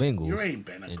picking the Bengals. you ain't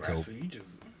been aggressive. You just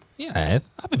Yeah, I have.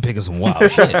 I've been picking some wild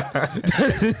shit. What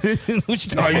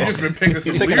you no, talking you about? just been picking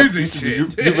some taking losing you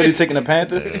shit. really taking the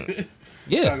Panthers?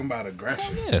 Yeah, Talking about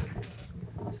aggression. yeah.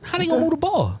 How they gonna move the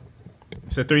ball?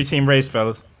 It's a 3-team race,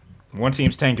 fellas. One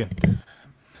team's tanking.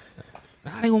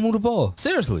 How they gonna move the ball?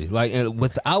 Seriously, like and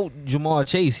without Jamar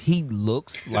Chase, he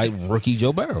looks like rookie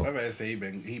Joe Burrow. I better say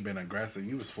he been aggressive.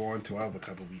 You was 4-12 a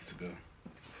couple weeks ago.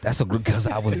 That's because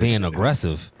I was being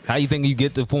aggressive. How you think you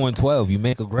get to 4-12? You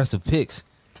make aggressive picks.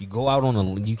 You go out on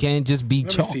a. You can't just be Let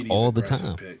me chalk see these all the aggressive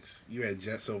time. Picks. You had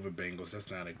Jets over Bengals. That's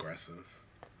not aggressive.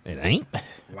 It ain't.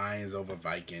 Lions over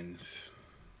Vikings.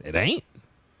 It ain't.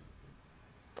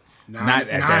 Not at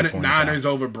that point in time. Niners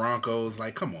over Broncos.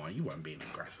 Like, come on, you wasn't being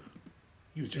aggressive.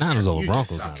 You was just Niners over you just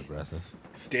Broncos not sucking. aggressive.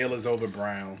 Steelers over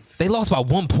Browns. They lost by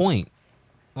 1 point.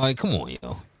 Like, come on,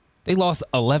 yo. They lost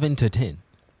 11-10.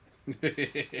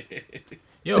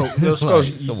 Yo,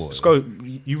 Like, come on. Sco,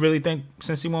 you really think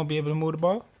since he won't be able to move the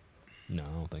ball? No, I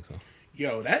don't think so.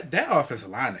 Yo, that offensive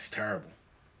line is terrible.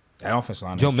 That offensive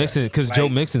line. Joe is Mixon, trash. because Like- Joe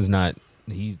Mixon's not.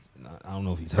 He's. I don't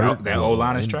know if he's hurt. That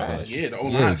O-line is trash. Yeah, the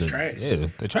O-line's trash. Yeah,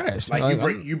 they're trash. Like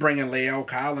I'm- you bring in Lael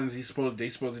Collins. They supposed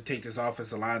to take this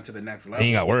offensive line to the next level.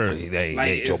 He ain't got worry.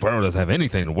 Like, Joe it's- Burrow doesn't have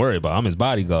anything to worry about. I'm his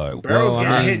bodyguard. Burrow's Well,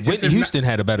 getting I hit mean, just Whitney as Houston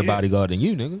had a better yeah. bodyguard than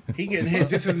you, nigga. He getting hit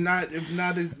just as not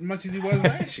as much as he was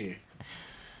last year.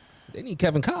 They need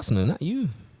Kevin Costner, not you.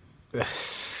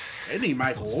 They need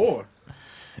Michael Orr,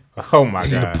 Oh my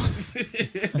god.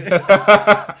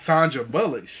 Sandra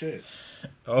Bullock. Shit.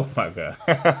 Oh my god.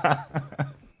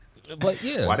 But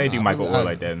yeah, Why they do nah, Michael I- Orr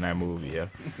like that in that movie? Yeah.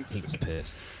 He was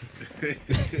pissed. He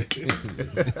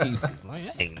was like,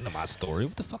 that ain't my story.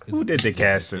 What the fuck is Who did the this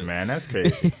casting, shit? man? That's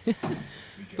crazy.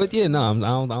 But yeah, no, I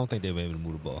don't think they'll be able to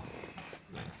move the ball.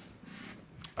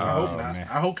 I hope Oh, not. man.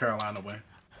 I hope Carolina win.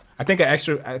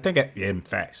 Yeah,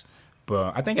 facts.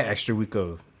 But I think an extra week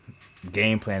of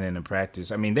game planning and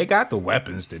practice. I mean, they got the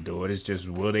weapons to do it. It's just,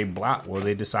 will they block? Will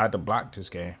they decide to block this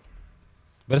game?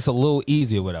 But it's a little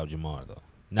easier without Jamar, though.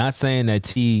 Not saying that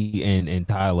T and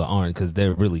Tyler aren't, because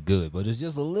they're really good, but it's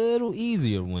just a little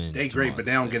easier when They great, Jamar but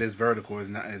they don't get as vertical as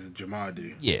Jamar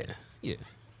do. Yeah.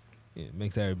 It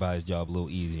makes everybody's job a little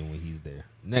easier when he's there.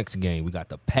 Next game, we got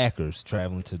the Packers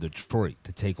traveling to Detroit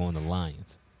to take on the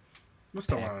Lions. What's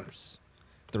the line? Packers,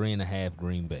 3.5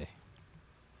 Green Bay.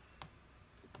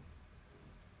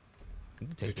 You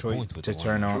can take the Detroit points with to the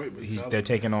turn Lions. on. Detroit was They're solid.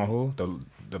 taking on who?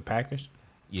 The Packers.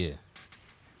 Yeah.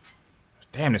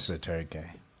 Damn, this is a turd game.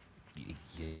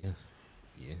 Yeah.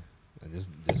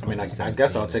 I mean, I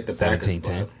guess I'll take the Packers.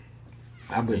 17-10.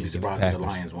 I wouldn't be give surprised the if the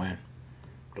Packers. Lions win.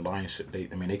 The Lions should. They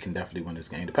can definitely win this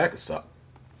game. The Packers suck.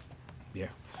 Yeah.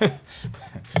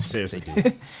 Seriously.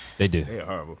 They do. They're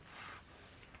horrible.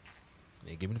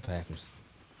 Yeah, give me the Packers.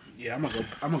 Yeah, I'm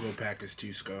gonna go Packers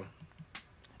too, Sco.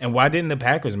 And why didn't the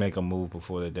Packers make a move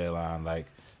before the deadline? Like,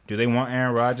 do they want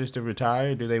Aaron Rodgers to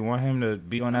retire? Do they want him to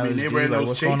be on I mean, LSD? they were in Like, those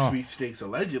what's Chase going on? sweepstakes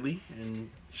allegedly, and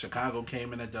Chicago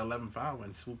came in at the 11th hour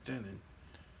and swooped in. And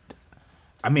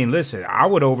I mean, listen, I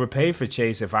would overpay for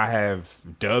Chase if I have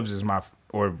Dubs as my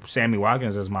or Sammy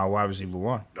Watkins as my wide receiver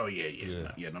one. oh yeah. No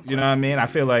You know what question. I mean? I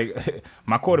feel like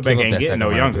my quarterback Give up ain't that getting no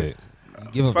second round younger.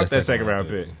 pick. Give up Fuck that second round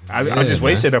pick. I just man.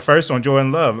 wasted a first on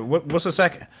Jordan Love. What's a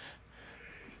second?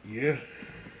 Yeah.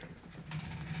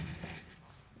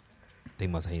 They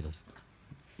must hate him.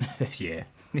 Yeah.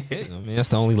 I mean, that's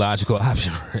the only logical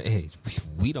option. Right?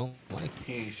 We don't like it.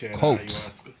 He ain't sharing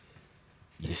Colts.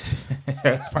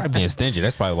 It's probably being stingy.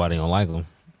 That's probably why they don't like him.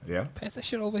 Yeah. Pass that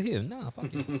shit over here. Nah,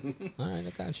 fuck you. All right, I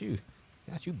got you.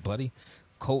 Got you, buddy.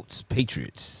 Colts,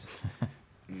 Patriots.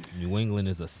 New England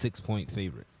is a 6-point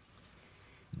favorite.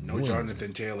 No New England.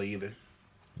 Jonathan Taylor either.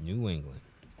 New England.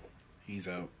 He's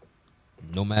out.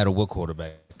 No matter what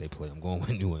quarterback they play, I'm going with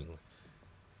New England.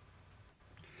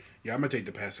 Yeah, I'm gonna take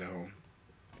the pass at home.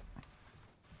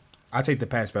 I'll take the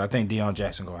pass, but I think Deion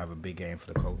Jackson going to have a big game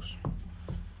for the Colts.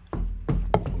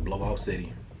 Blowout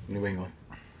city, New England.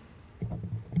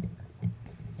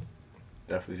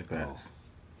 Definitely the Pats.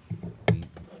 We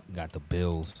got the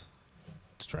Bills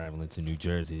traveling to New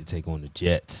Jersey to take on the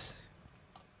Jets.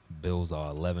 Bills are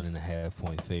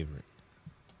 11.5-point favorite.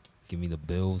 Give me the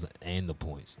Bills and the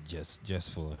points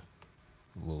just for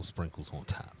little sprinkles on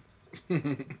top.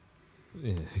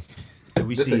 Yeah. Did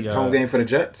we This see a home game for the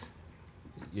Jets?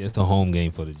 Yeah, it's a home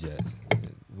game for the Jets,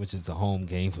 which is a home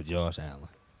game for Josh Allen.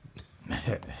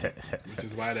 Which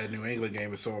is why that New England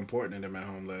game was so important to them at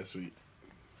home last week.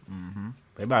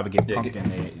 They about to get Yeah, punked in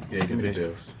their Give me the division.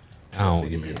 Bills. I don't.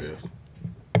 Give me Yeah. the Bills.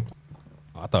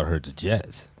 I thought I heard the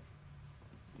Jets.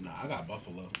 Nah, I got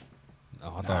Buffalo.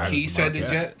 Oh, I thought I heard He said somebody the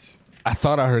say- Jets. I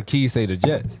thought I heard Key say the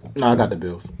Jets. No, I got the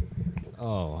Bills.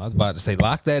 Oh, I was about to say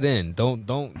lock that in. Don't.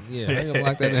 Yeah, I ain't gonna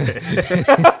lock that in.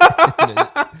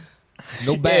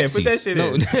 No back put that seats. shit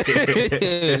No. in.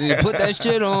 Put that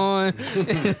shit on.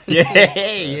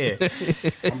 Yeah.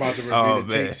 I'm about to review Oh, the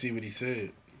man. tape, see what he said.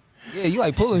 Yeah, you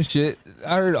like pulling shit.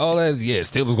 I heard all that. Yeah,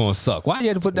 Steelers gonna suck. Why you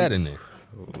had to put that in there?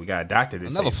 We got a doctor to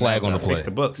Another take. flag Now we on the gotta fix play.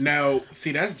 the books. Now,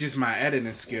 see, that's just my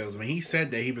editing skills. When he said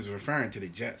that, he was referring to the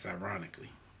Jets, ironically.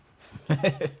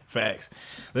 Facts.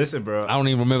 Listen, bro. I don't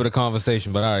even remember the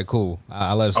conversation, but all right, cool.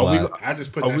 I let it Oh, we slide. go- I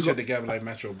just put Oh, that we shit go- together like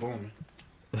Metro Boomin.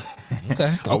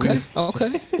 Okay.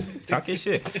 Talk your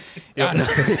shit. I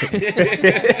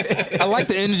like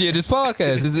the energy of this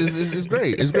podcast. It's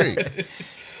great. It's great.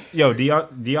 Yo, do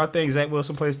y'all think Zach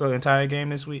Wilson plays the entire game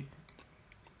this week?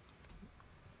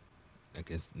 I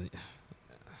guess.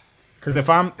 Because if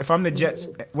I'm the Jets,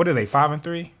 what are they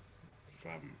 5-3?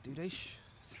 Do they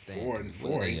stand? 4-4,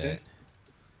 Where they ain't they? at?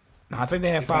 No, I think they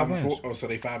have 5 wins. Oh, so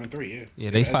they 5-3, yeah. Yeah,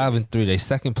 they 5-3. They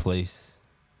second place.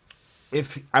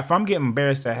 If I'm getting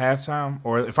embarrassed at halftime,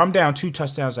 or if I'm down 2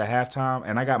 touchdowns at halftime,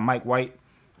 and I got Mike White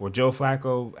or Joe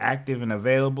Flacco active and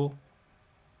available,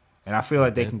 and I feel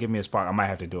like they can give me a spot, I might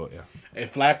have to do it. Yeah.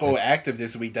 If Flacco active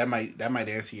this week, that might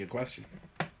answer your question.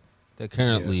 They're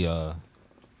currently a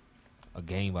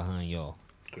game behind y'all.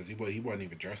 Because he wasn't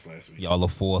even dressed last week. Y'all are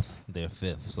fourth. They're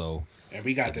fifth. So And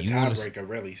we got if the you wanna tiebreaker,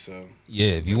 really, so. yeah,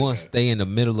 if you want to that. stay in the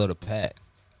middle of the pack,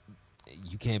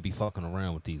 you can't be fucking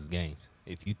around with these games.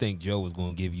 If you think Joe is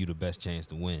going to give you the best chance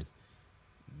to win,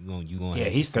 you going Yeah,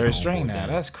 he's third string now.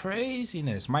 That's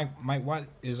craziness. Mike White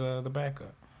is the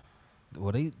backup.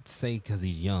 Well, they say because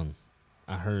he's young.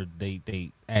 I heard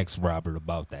they asked Robert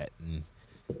about that, and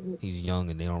he's young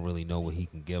and they don't really know what he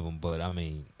can give them. But I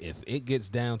mean, if it gets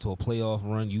down to a playoff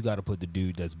run, you got to put the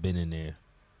dude that's been in there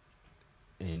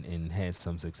and had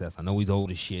some success. I know he's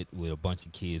old as shit with a bunch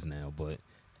of kids now, but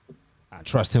I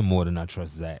trust him more than I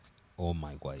trust Zach or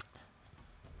Mike White.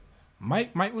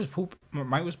 Mike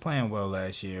was playing well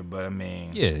last year, but I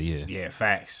mean, Yeah.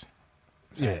 facts.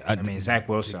 Yeah, I mean, Zach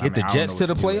Wilson. Get the I don't Jets know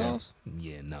to the what you do with him. playoffs?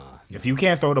 Yeah, nah. If you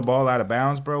can't throw the ball out of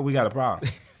bounds, bro, we got a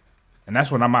problem. And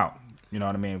that's when I'm out. You know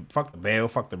what I mean? Fuck the bail,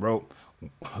 fuck the rope.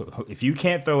 If you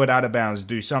can't throw it out of bounds,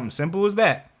 do something simple as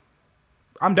that,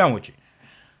 I'm done with you.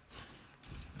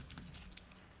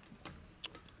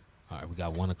 All right, we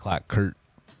got 1 o'clock. Kurt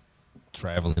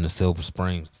traveling to Silver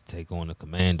Springs to take on the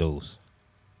Commandos.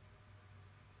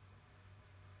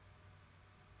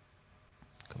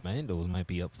 Commandos might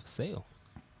be up for sale.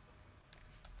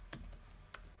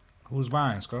 Who's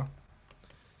buying, Skull?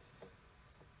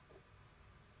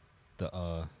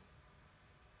 The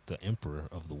emperor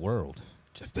of the world,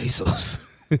 Jeff Bezos.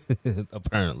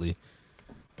 Apparently.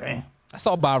 Damn. I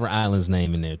saw Byron Allen's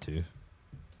name in there too.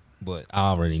 But I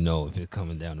already know if it's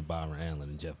coming down to Byron Allen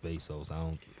and Jeff Bezos, I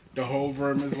don't. The whole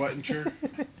room is wasn't sure.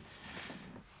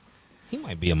 He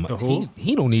might be a. who?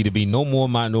 He don't need to be no more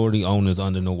minority owners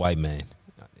under no white man.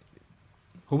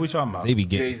 Who we talking about? They be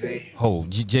getting. Jay-Z. Oh,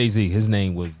 Jay-Z. His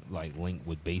name was like linked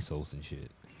with Bezos and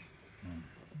shit.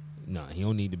 Nah, he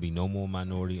don't need to be no more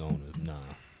minority owners. Nah.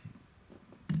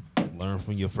 Learn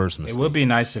from your first mistake. It would be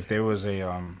nice if there was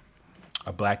a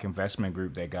black investment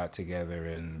group that got together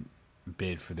and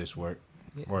bid for this work,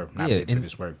 or not Yeah, bid for and-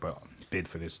 this work, but bid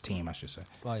for this team, I should say.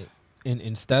 like, and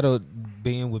instead of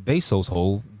being with Bezos,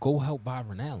 hole, go help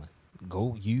Byron Allen.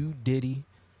 Go you, Diddy.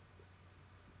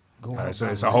 Go help So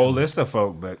it's a Byron whole Allen. list of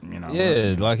folk, but you know,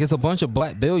 Yeah, like it's a bunch of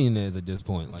black billionaires at this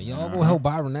point. Like y'all go help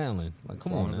Byron Allen. Like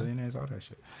come on, former now. billionaires, all that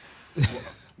shit.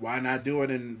 Why not do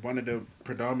it in one of the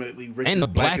predominantly richest, And the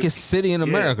blackest city in Yeah.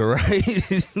 America, right?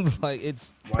 It's like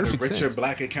it's one of the perfect richer sense.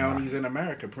 black counties in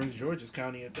America, Prince George's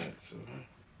County at that. So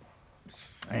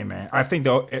Hey man, I think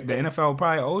the NFL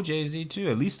probably owe Jay-Z too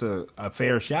at least a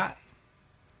fair shot.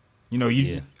 You know,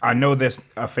 Yeah. I know this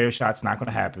a fair shot's not going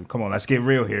to happen. Come on, let's get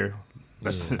real here.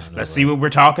 Let's Yeah, I know, let's see what we're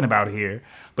talking about here.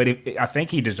 But I think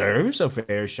he deserves a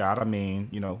fair shot. I mean,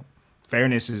 you know,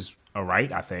 fairness is a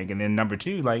right, I think. And then number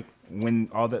two, like when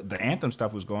all the anthem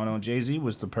stuff was going on, Jay-Z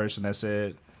was the person that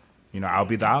said, you know, I'll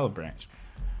be the olive branch.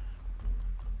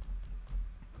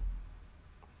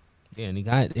 Yeah,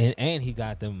 and he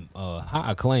got them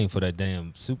high acclaim for that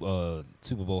damn Super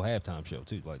Bowl halftime show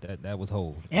too. Like that was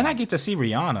whole. And I get to see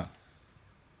Rihanna.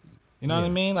 You know what I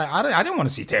mean? Like I didn't want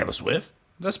to see Taylor Swift.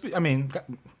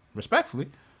 Respectfully.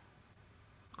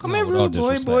 Come here, rude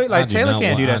boy. Like Taylor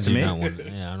can't do that to me.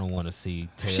 I don't want to see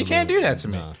Taylor. She can't do that to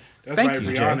me. Nah. That's Thank right. you,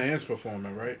 Rihanna Jay. is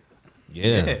performing, right?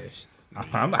 Yeah.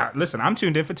 Listen, I'm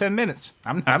tuned in for 10 minutes.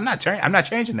 I'm not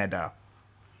changing that dial.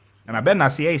 And I better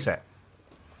not see ASAP.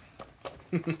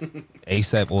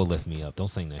 ASAP or Lift Me Up. Don't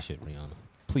sing that shit, Rihanna.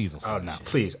 Please don't sing that shit.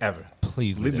 Please, ever.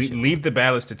 Please leave the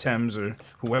ballads to Thames or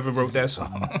whoever wrote that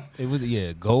song. It was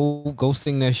go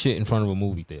sing that shit in front of a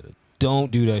movie theater.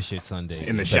 Don't do that shit Sunday.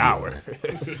 In the shower.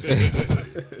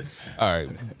 All right.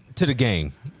 To the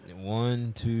game.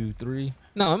 1, 2, 3.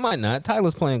 No, it might not.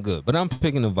 Tyler's playing good, but I'm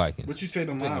picking the Vikings. What you say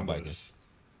the line was?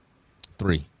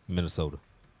 3, Minnesota.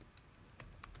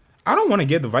 I don't want to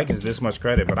give the Vikings this much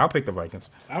credit, but I'll pick the Vikings.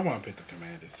 I want to pick the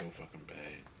Commanders so fucking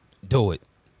bad. Do it.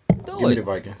 Give me the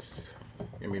Vikings.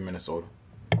 Give me Minnesota.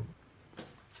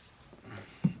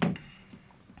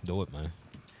 Do it, man.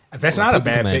 That's not a pick the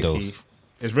bad pick, Commandos. Keith.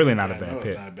 It's really not Yeah, a I bad know pick.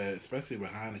 it's not bad, especially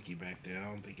with Heineke back there. I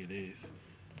don't think it is.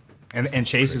 And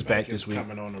Chase is back Vikings this week.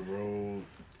 coming on the road.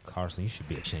 Carson, you should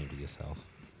be ashamed of yourself.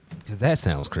 Because that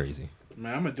sounds crazy.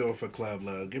 Man, I'm gonna do it for club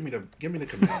love. Give me the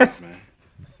Commanders, man.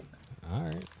 All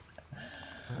right.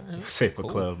 Say for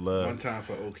Club One Love. time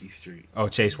for Okie Street. Oh,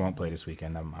 Chase won't play this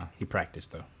weekend. Never mind. He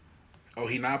practiced, though. Oh,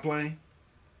 he not playing?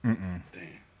 Damn.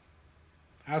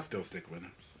 I'll still stick with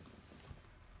him.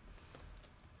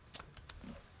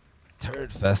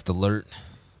 Turd Fest alert.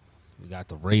 We got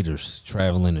the Raiders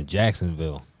traveling to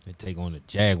Jacksonville. They take on the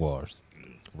Jaguars.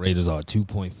 Raiders are a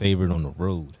 2-point favorite on the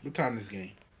road. What time this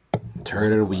game?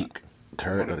 Turd of the week.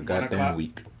 Turd of the 1 goddamn o'clock?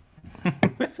 week.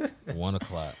 1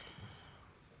 o'clock.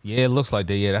 Yeah, it looks like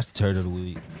that. Yeah, that's the turd of the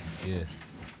week. Yeah.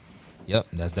 Yep,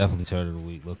 that's definitely turd of the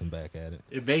week looking back at it.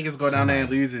 If Vegas go down there and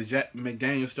loses,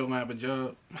 McDaniel still gonna have a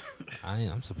job.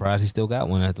 I'm surprised he still got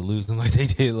one after losing like they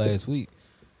did last week.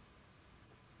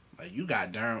 Like you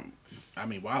got Durham. I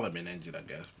mean, Waller been injured, I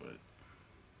guess, but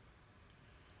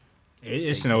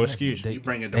It's no excuse. you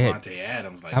bring in they had- Devontae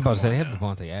Adams. Like, I'm about to say they come had on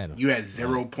now. Devontae Adams. You had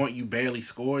 0 point. You barely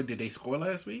scored. Did they score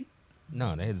last week?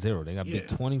 No, they had 0. They got beat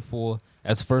Yeah. 24.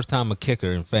 That's the first time a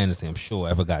kicker in fantasy, I'm sure,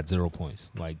 ever got 0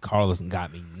 points. Like, Carlos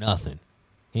got me nothing.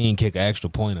 He didn't kick an extra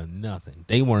point or nothing.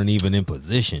 They weren't even in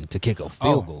position to kick a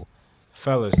field goal.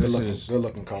 Fellas, Good this looking, is good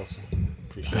looking, Carlson.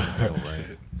 appreciate it. I know, right?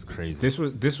 It's crazy. This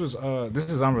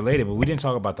is unrelated, but we didn't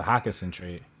talk about the Hawkinson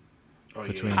trade. Oh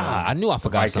Between, yeah. I knew I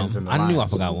forgot Vikings something. and the I knew I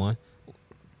Lions. forgot one.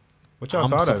 What y'all I'm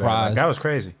thought of that? Like, surprised. that was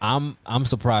crazy. I'm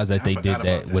surprised that I they forgot did about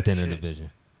that that within a shit. division.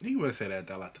 You would say that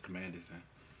like the Commanders, then.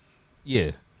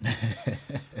 Yeah.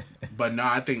 But no,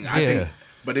 I think,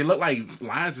 but it looked like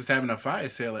Lions was having a fire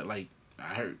sale at like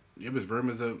I heard it was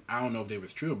rumors of I don't know if they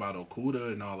was true about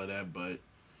Okuda and all of that, but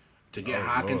to get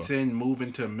Hawkinson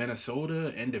moving to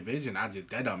Minnesota in division,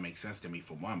 that don't make sense to me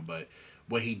for one. But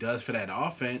what he does for that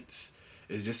offense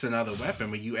is just another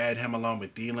weapon. When you add him along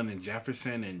with Thielen and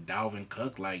Jefferson and Dalvin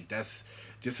Cook, like that's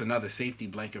just another safety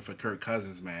blanket for Kirk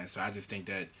Cousins, man. So I just think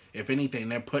that if anything,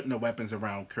 they're putting the weapons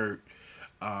around Kirk.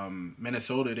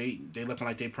 Minnesota, they looking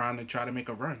like they primed to try to make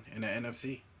a run in the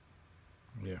NFC.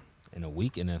 Yeah. In a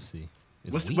weak NFC.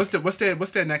 It's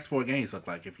What's their next 4 games look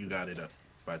like if you got it up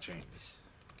by chance?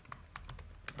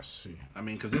 Let's see. I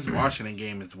mean, because this Washington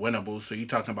game is winnable, so you're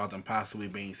talking about them possibly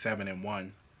being 7-1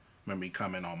 when we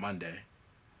come in on Monday.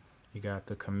 You got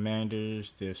the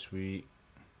Commanders this week.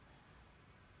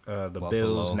 The Buffalo.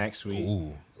 Bills next week.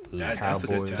 Ooh. That's a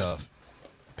good Cowboys. test.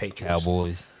 Patriots.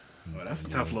 Cowboys. Oh, that's a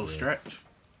tough little stretch.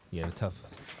 Yeah, tough.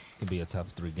 Could be a tough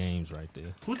 3 games right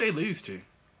there. Who'd they lose to?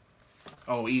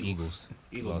 Oh, Eagles.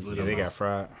 Eagles Lost blew Yeah, them they out. got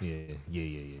fried. Yeah.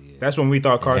 That's when we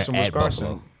thought Carson was At Carson.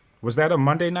 Buffalo. Was that a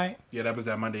Monday night? Yeah, that was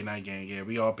that Monday night game. Yeah,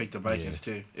 we all picked the Vikings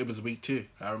too. It was week 2.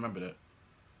 I remember that.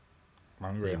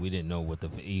 Unreal. Yeah, we didn't know what the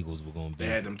Eagles were going to be.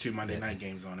 They had them 2 Monday night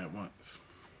games on at once.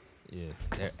 Yeah,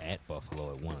 they're at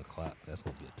Buffalo at 1 o'clock. That's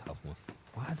going to be a tough one.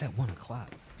 Why is that 1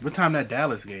 o'clock? What time that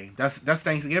Dallas game? That's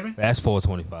Thanksgiving? That's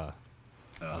 4:25.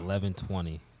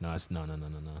 11:20. No, it's no.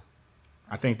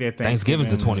 I think their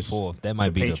Thanksgiving's the is 24th. That might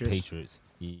be Patriots. the Patriots.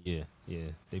 Yeah.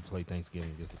 They play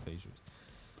Thanksgiving against the Patriots.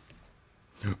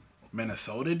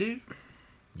 Minnesota, dude?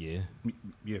 Yeah.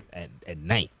 Yeah. At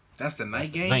night. That's the night That's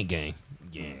the game? night game.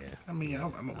 Yeah. I mean,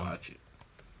 I'm going to watch it.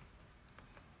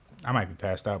 I might be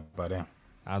passed out by then.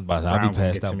 I was about to. Brown I'll be gonna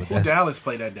passed get to out me. with Who that. Dallas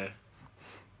play that day?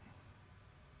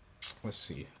 Let's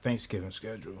see. Thanksgiving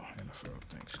schedule. NFL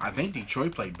Thanksgiving. I think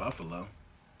Detroit played Buffalo.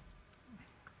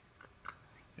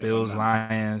 Bills,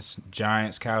 Lions,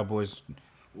 Giants, Cowboys,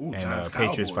 Ooh, and Giants,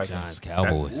 Patriots, Cowboys. Vikings. Giants,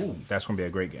 Cowboys. Ooh, That's gonna be a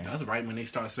great game. that's right when they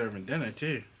start serving dinner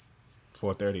too.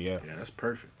 4:30. Yeah. Yeah, that's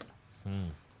perfect.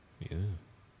 Yeah.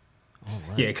 All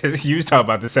right. Yeah, because you was talking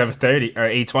about the 7:30 or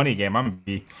 8:20 game. I'm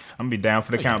gonna be down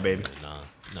for the count, baby. Nah.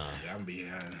 Yeah, I'm be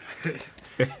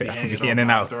Be in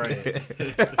and out.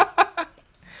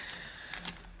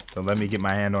 So let me get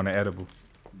my hand on the edible.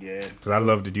 Yeah. Because I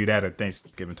love to do that at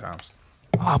Thanksgiving times.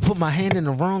 Oh, I put my hand in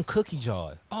the wrong cookie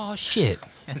jar. Oh shit.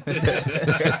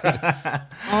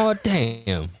 Oh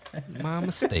damn. My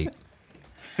mistake.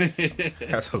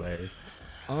 That's hilarious.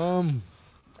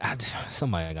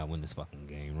 Somebody got to win this fucking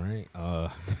game, right?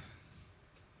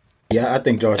 Yeah, I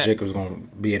think Josh Jacobs gonna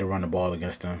be able to run the ball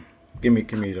against them. Give me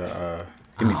Vegas.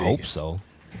 I hope so.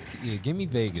 Yeah, give me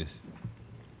Vegas.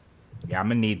 Yeah, I'm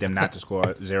going to need them not to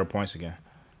score 0 points again.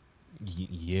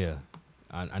 Yeah,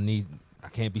 I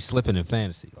can't be slipping in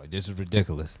fantasy. Like, this is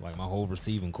ridiculous. Like, my whole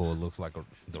receiving core looks like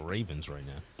the Ravens right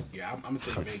now. Yeah, I'm gonna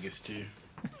take Vegas too.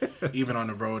 Even on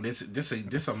the road, this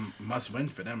a must win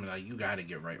for them. Like, you got to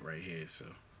get right here. So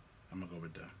I'm gonna go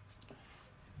with them.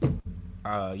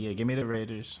 Yeah, give me the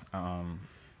Raiders.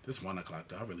 This 1 o'clock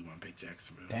though, I really want to pick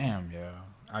Jacksonville. Damn, yeah,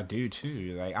 I do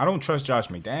too. Like, I don't trust Josh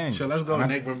McDaniels. So let's go,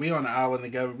 Nick. When we on the island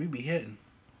together, we be hitting.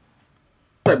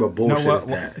 What type of bullshit what- is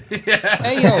that?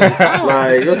 Hey, yo.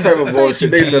 Like, what type of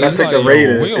bullshit? They said I take the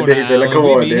Raiders, and they said, like, come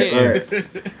on, Nick.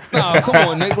 No, come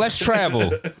on, Nick. Let's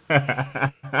travel.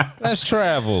 Let's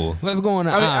travel. Let's go on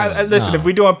the island. Listen, Nah. if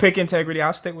we doing pick integrity,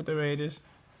 I'll stick with the Raiders.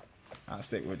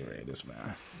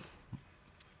 Man.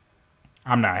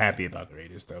 I'm not happy about the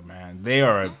Raiders, though, man. They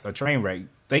are a train wreck.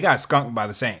 They got skunked by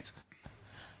the Saints.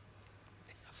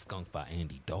 Skunked by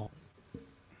Andy Dalton.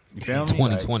 You feel me?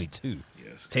 2022.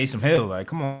 Yes. Taysom Hill, like,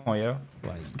 come on, yo.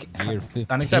 Like, year 15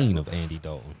 Unacceptable. of Andy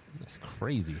Dalton. That's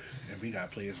crazy. And we got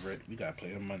players. We got to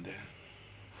play on Monday.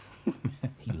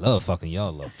 He love fucking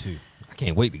y'all up, too. I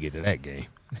can't wait to get to that game.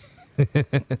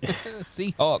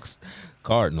 Seahawks,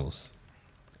 Cardinals.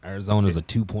 Arizona's a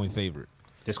 2-point favorite.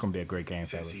 This gonna be a great game,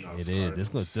 fellas. It is.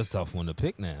 This a tough one to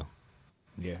pick now.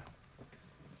 Yeah.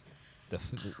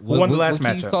 What won the last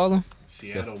Keys matchup? call them?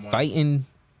 Seattle won. The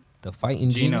fighting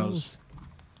Genos. Genos.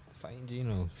 The fighting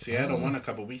Genos. Seattle won a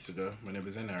couple weeks ago when it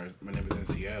was in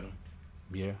Seattle.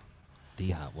 Yeah.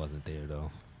 D-Hop wasn't there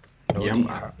though. Yeah,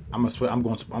 I'm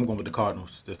going with the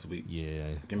Cardinals this week.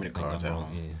 Yeah. Give me the I think Cards I'm at wrong.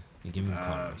 home. Yeah. You give me the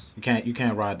Cardinals. You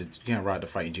can't ride the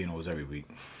fighting Genos every week.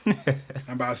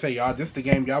 I'm about to say, y'all, this the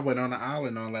game y'all went on the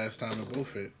island on last time in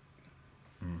Bluefield.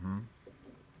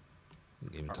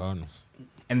 Give me the Cardinals.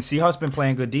 And Seahawks been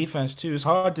playing good defense too. It's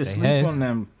hard to sleep have. on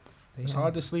them. It's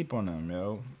hard to sleep on them,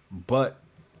 yo. But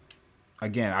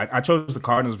again, I chose the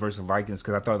Cardinals versus the Vikings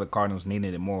because I thought the Cardinals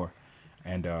needed it more.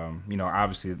 And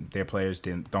obviously their players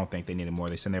don't think they needed more.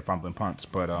 They send their fumbling punts.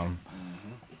 But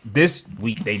this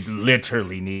week they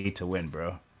literally need to win,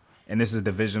 bro. And this is a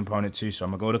division opponent too, so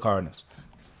I'm gonna go to Cardinals.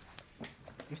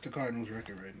 What's the Cardinals'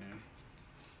 record right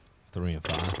now? 3-5.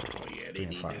 Oh yeah, they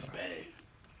need 3-5. this bad.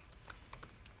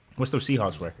 What's the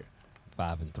Seahawks record?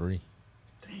 5-3.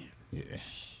 Yeah.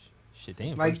 Shit,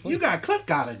 damn. Like, you got Cliff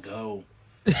gotta go.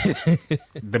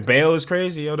 The bail is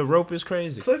crazy, yo. The rope is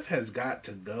crazy. Cliff has got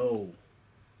to go.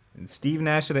 And Steve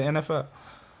Nash of the NFL.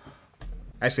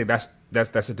 Actually,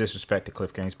 that's a disrespect to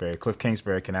Cliff Kingsbury. Cliff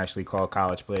Kingsbury can actually call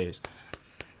college plays.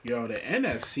 Yo, the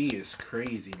NFC is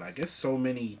crazy. Like, it's so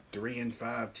many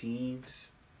 3-5 teams.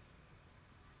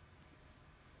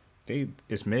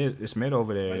 It's mid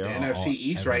over there, Like, yo. the NFC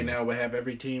East right now would have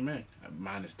every team in,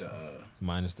 minus the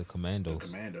Commandos.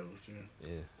 Commandos. Yeah.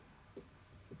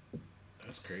 Yeah.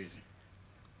 That's crazy.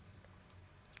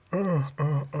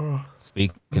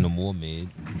 Speaking of more mid,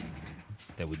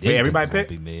 that we did. Wait, everybody pick?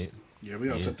 Be mid. Yeah, we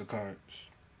all Yeah. took the cards.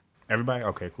 Everybody?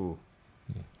 Okay, cool.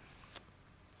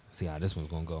 See how this one's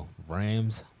gonna go.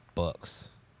 Rams, Bucks.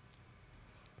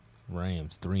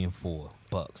 Rams 3-4.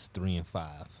 Bucks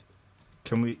 3-5.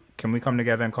 Can we come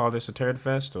together and call this a turd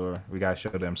fest, or we gotta show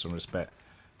them some respect?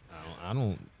 I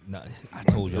don't. I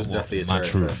told you It's I'm walking definitely in a my turd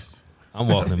truth. fest. I'm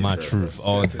walking in my truth.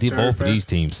 Oh, It's a turd both of fest? these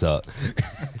teams suck.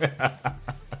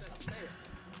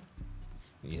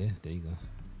 Yeah, there you go.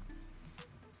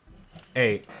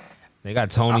 Hey, They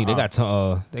got Tony. They got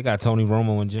Tony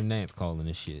Romo and Jim Nantz calling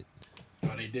this shit.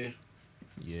 Oh, they did?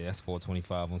 Yeah, that's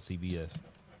 425 on CBS.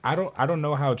 I don't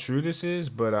know how true this is,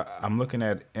 but I'm looking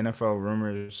at NFL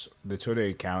Rumors, the Twitter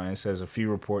account, and it says a few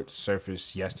reports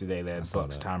surfaced yesterday that saw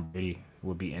Bucks that. Tom Brady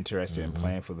would be interested in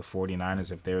playing for the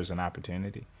 49ers if there was an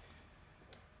opportunity.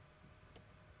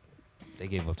 They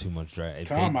gave up too much draft. If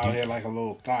Tom they out do- here like a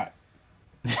little thought.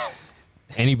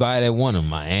 Anybody that won him,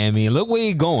 Miami. Look where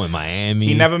he going, Miami.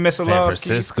 He never miss a San loss, Keith.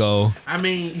 Francisco. I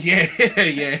mean, yeah.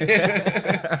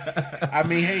 I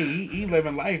mean, hey, he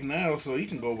living life now, so he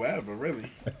can go wherever, really.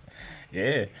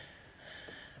 Yeah.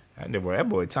 That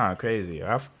boy Tom crazy.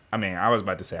 I mean, I was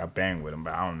about to say I bang with him,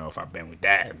 but I don't know if I bang with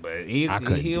that. But he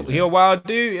do a wild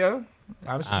dude, yo.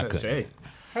 I was I gonna say,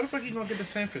 How the fuck you gonna get to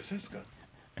San Francisco?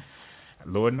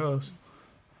 Lord knows.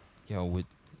 Yo, with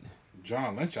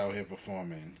John Lynch out here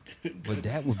performing. but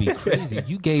that would be crazy.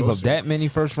 You gave up that many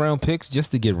first round picks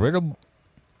just to get rid of.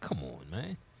 Come on,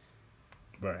 man.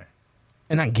 Right.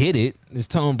 And I get it. It's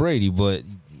Tom Brady, but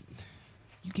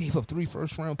you gave up 3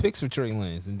 first round picks for Trey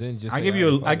Lance, and then just I give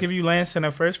you Lance and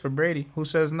a first for Brady. Who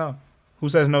says no? Who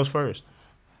says no's first?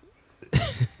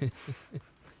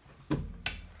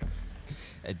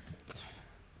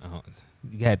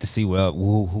 You had to see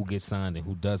who gets signed and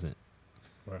who doesn't.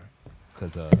 Right.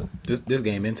 Because This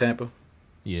game in Tampa.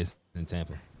 yes, in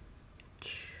Tampa.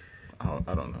 I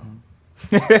don't know.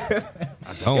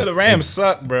 I don't. Yo, the Rams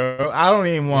suck, bro. I don't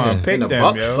even want to pick And the them,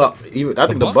 Bucks yo. suck. I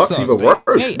think the Bucks suck, even man.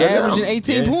 worse. Hey, than them. averaging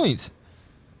 18 Yeah. points.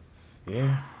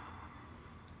 Yeah.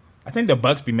 I think the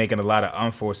Bucks be making a lot of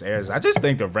unforced errors. I just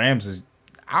think the Rams is.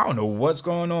 I don't know what's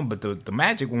going on, but the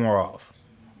magic wore off.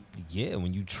 Yeah,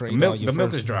 when you trade The all your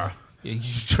milk first, is dry. Yeah, you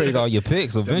trade all your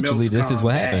picks. Eventually, milk's this is gone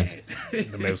what bad.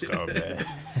 happens. The milk's gone bad.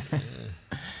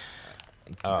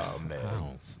 Oh I man.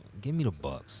 don't, give me the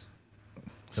Bucks.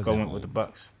 Let's go with the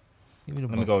Bucks. Give me the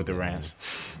Let me Bucks go with the at Rams.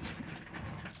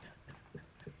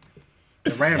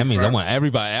 The Rams. That means I bro. want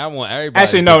everybody.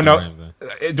 Actually, to no, pick the no. Rams,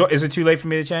 then. Is it too late for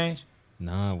me to change?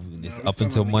 Nah, it's we up still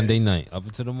until on the Monday game. night. Up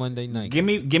until the Monday night. Give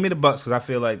me the Bucks because I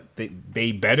feel like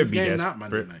they better This be game desperate. not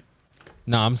Monday night.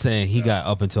 No, I'm saying he got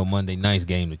up until Monday night's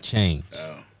game to change.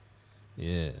 Oh.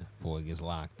 Yeah, before it gets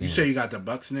locked You in. say you got the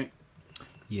Bucks, Nick?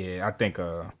 Yeah, I think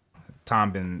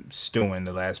Tom been stewing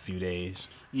the last few days.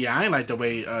 Yeah, I ain't like the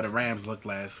way the Rams looked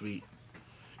last week.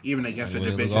 Even against the Like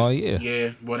the way they division. look all year.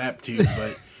 Yeah, well that too,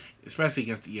 but especially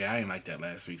against I ain't like that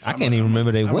last week. So I can't even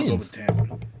remember their I'm gonna go wins. with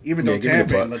Tampa. Even Yeah, though give me the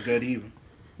Tampa ain't Bucks. look good even.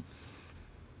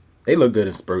 They look good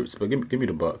in spurts, but give me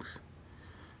the Bucks.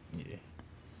 Yeah.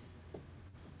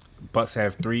 Bucks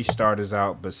have 3 starters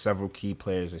out, but several key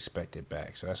players expected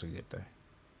back, so that's a good thing.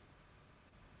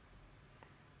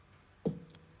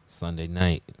 Sunday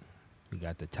night, we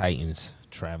got the Titans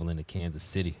traveling to Kansas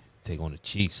City, take on the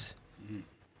Chiefs.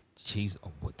 Chiefs,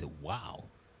 wow.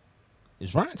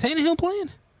 Is Ryan Tannehill playing?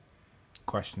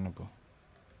 Questionable.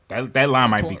 That line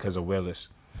might be what- because of Willis.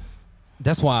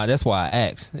 That's why I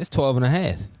asked. It's 12 and a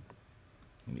half.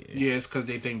 Yeah, it's because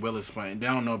they think Willis playing. They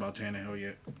don't know about Tannehill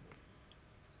yet.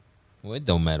 Well, it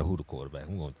don't matter who the quarterback.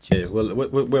 I'm going to Yeah, Chiefs. well,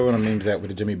 where were the names at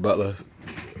with the Jimmy Butler,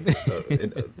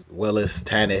 Willis,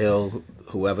 Tannehill,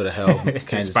 whoever the hell, Kansas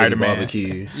City Spider-Man.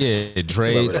 barbecue. Yeah,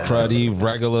 Dre's, Whoever Cruddy,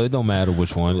 regular. It don't matter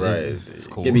which one. Right, It's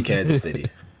cool. Give me Kansas City.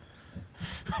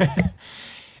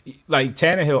 Like,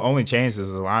 Tannehill only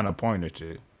changes the line of point or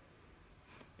two.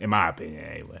 In my opinion,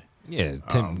 anyway. Yeah,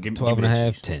 10, give 12 me and a the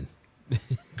half, Chiefs. 10.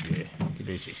 Yeah, give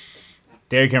me the Chiefs.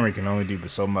 Derrick Henry can only do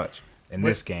but so much in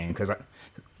this game because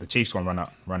the Chiefs gonna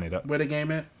run it up, Where the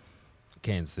game at?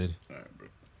 Kansas City.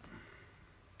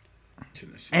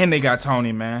 and they got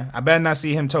Tony, man. I better not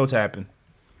see him toe tapping.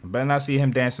 I better not see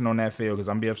him dancing on that field because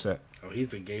I'm be upset, Oh,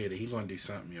 he's a Gator. He gonna do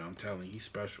something, yo. I'm telling you, he's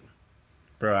special.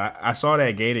 bro. I saw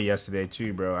that Gator yesterday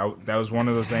too, bro. That was one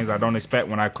of those things I don't expect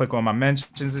when I click on my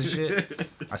mentions and shit.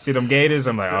 I see them Gators,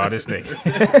 I'm like, oh, this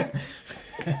nigga.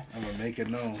 I'm gonna make it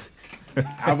known.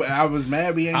 I was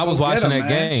mad we ain't. I was go get watching him, that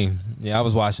man. game. Yeah, I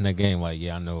was watching that game. Like,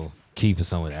 yeah, I know Keith or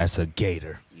someone. That's a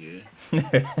Gator. Yeah.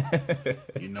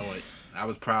 You know it. I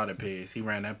was proud of Pierce. He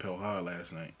ran that pill hard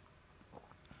last night.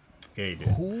 Gator.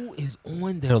 Who is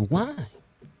on their line?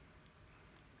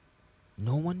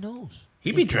 No one knows.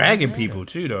 He be It doesn't dragging matter. people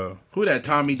too, though. Who that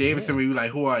Tommy Davidson? We were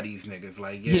like, who are these niggas?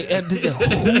 Like, Yeah,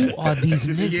 who are these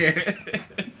niggas? yeah.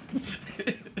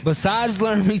 Besides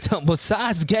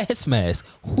besides Gas Mask,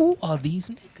 who are these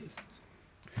niggas?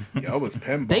 Yo, it was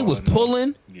pinball. They was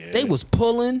pulling. Yeah. They was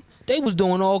pulling. They was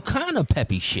doing all kind of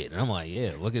peppy shit. And I'm like,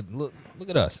 yeah, look at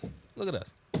us. Look at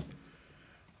us.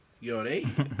 Yo,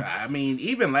 I mean,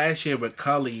 even last year with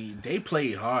Cully, they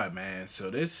played hard, man. So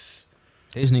this,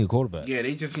 They just need a quarterback. yeah,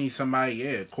 they just need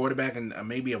somebody, quarterback and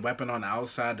maybe a weapon on the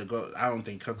outside to go. I don't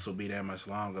think Cooks will be that much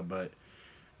longer, but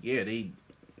yeah,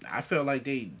 I feel like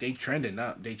they trending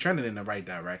up. They trending in the right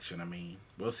direction. I mean,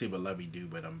 we'll see what Levy do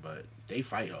with them, but they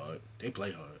fight hard. They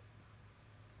play hard.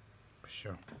 For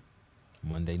sure.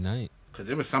 Monday night. Because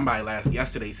there was somebody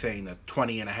yesterday saying a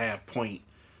 20.5 point.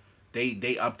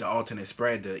 They upped the alternate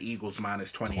spread to Eagles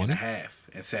minus 20.5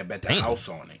 and said bet the Damn. house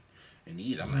on it. And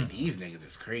I'm like, these niggas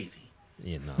is crazy.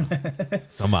 Yeah, no.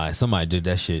 somebody did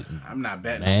that shit. I'm not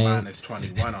betting Man. on minus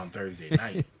 21 on Thursday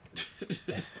night.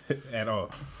 At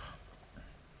all.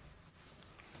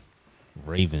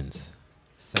 Ravens,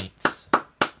 Saints.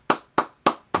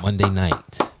 Monday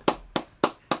night.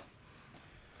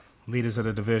 Leaders of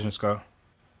the division, Scott.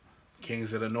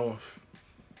 Kings of the North.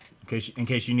 In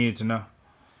case you needed to know.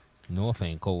 North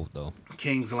ain't cold though.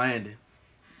 Kings Landing.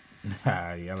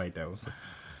 Yeah, I like that one.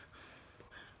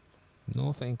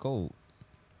 North ain't cold.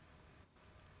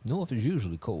 North is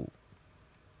usually cold.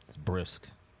 It's brisk.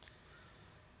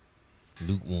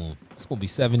 Lukewarm. It's gonna be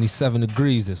 77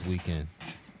 degrees this weekend.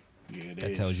 Yeah,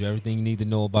 That tells you everything you need to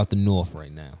know about the North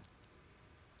right now.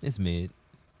 It's mid.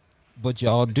 But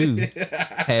y'all do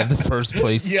have the first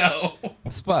place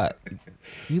spot.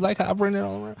 You like how I bring that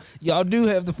all around? Y'all do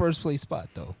have the first place spot,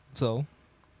 though. So,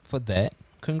 for that,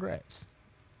 congrats.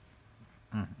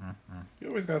 You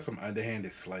always got some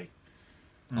underhanded slight.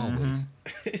 Always.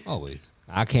 Always.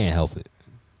 I can't help it.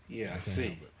 Yeah, I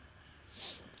see.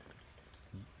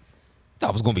 Thought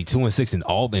it was going to be 2-6 and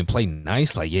Auburn play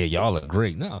nice. Like, yeah, y'all are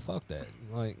great. Nah, fuck that.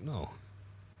 Like, no.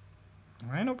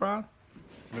 Ain't no problem.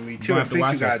 I mean,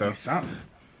 2-6, you got to do something.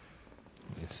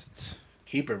 It's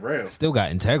Keep it real. still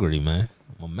got integrity, man.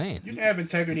 I'm a man. You can have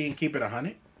integrity and keep it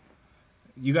 100.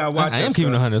 You got to watch I am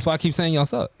keeping 100. That's why I keep saying y'all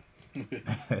suck. Don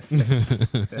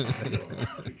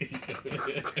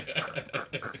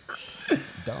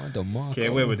DeMarco.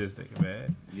 Can't win with this nigga,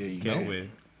 man. Yeah, you Can't can.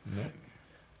 win.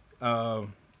 No.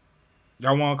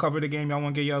 Y'all want to cover the game? Y'all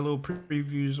want to get y'all little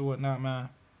previews or whatnot, man?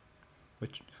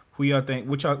 Who y'all think?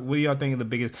 What do y'all think of the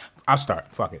biggest? I'll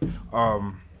start. Fuck it.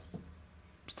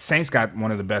 Saints got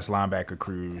one of the best linebacker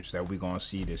crews that we're gonna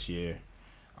see this year.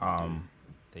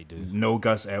 They do. No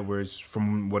Gus Edwards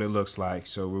from what it looks like,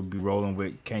 so we'll be rolling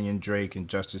with Kenyon Drake and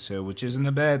Justice Hill, which isn't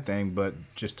a bad thing, but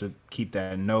just to keep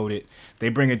that noted, they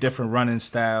bring a different running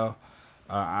style.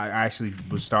 I actually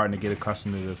was starting to get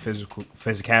accustomed to the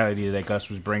physicality that Gus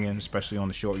was bringing, especially on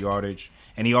the short yardage,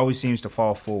 and he always seems to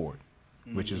fall forward,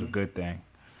 which is a good thing.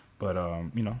 But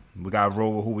we got to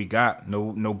roll with who we got.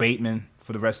 No Bateman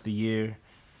for the rest of the year.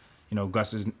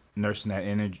 Gus is nursing that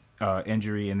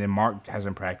injury, and then Mark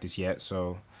hasn't practiced yet,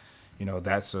 so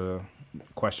that's a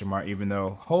question mark. Even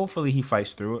though hopefully he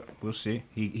fights through it, we'll see.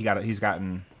 He's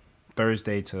gotten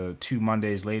Thursday to 2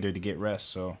 Mondays later to get rest,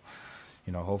 so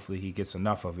hopefully he gets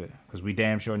enough of it because we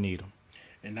damn sure need him.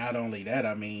 And not only that,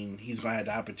 I mean, he's going to have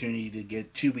the opportunity to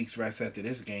get 2 weeks rest after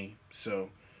this game, so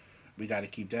we got to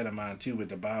keep that in mind too with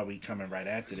the bye week coming right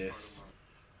after this.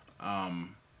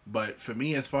 But for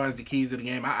me, as far as the keys of the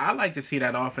game, I like to see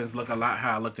that offense look a lot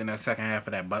how it looked in that second half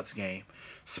of that Bucks game.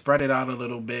 Spread it out a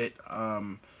little bit.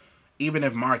 Even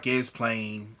if Mark is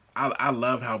playing, I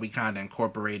love how we kind of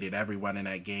incorporated everyone in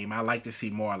that game. I like to see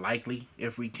more Likely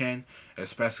if we can,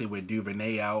 especially with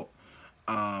Duvernay out.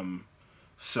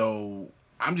 So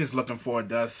I'm just looking forward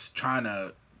to us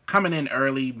coming in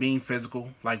early, being physical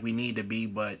like we need to be.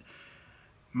 But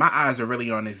my eyes are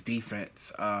really on this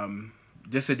defense.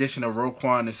 This edition of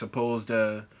Roquan is supposed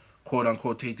to, quote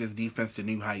unquote, take this defense to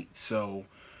new heights. So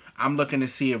I'm looking to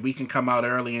see if we can come out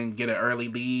early and get an early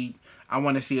lead. I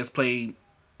want to see us play,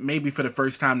 maybe for the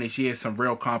first time this year, some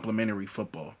real complimentary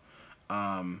football.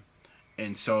 And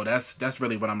so that's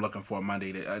really what I'm looking for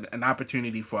Monday, an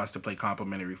opportunity for us to play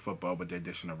complimentary football with the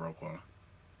addition of Roquan.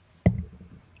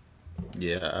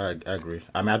 Yeah, I agree.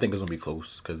 I mean, I think it's gonna be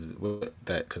close because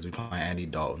we playing Andy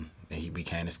Dalton and we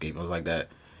can't escape. It was like that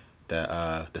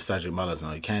the Cedric Mullins,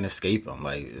 you can't escape him.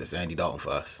 Like, it's Andy Dalton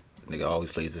for us. The nigga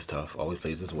always plays this tough, always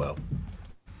plays this well.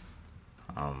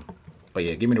 But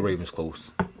yeah, give me the Ravens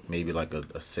close. Maybe like a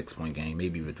 6-point game,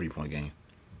 maybe even a 3-point game.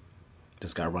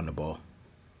 Just gotta run the ball.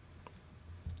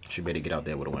 Should better get out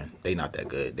there with a win. They not that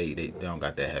good. They don't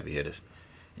got that heavy hitters.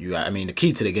 The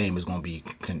key to the game is gonna be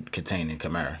containing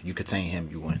Kamara. You contain him,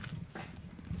 you win.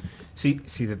 See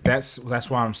that's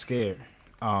why I'm scared.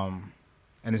 And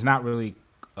it's not really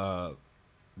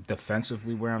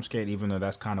defensively where I'm scared, even though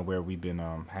that's kind of where we've been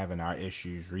having our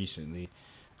issues recently.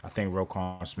 I think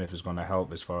Roquan Smith is going to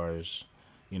help as far as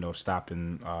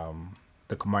stopping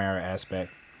the Kamara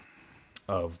aspect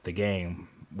of the game.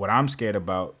 What I'm scared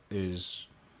about is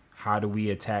how do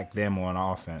we attack them on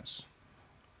offense.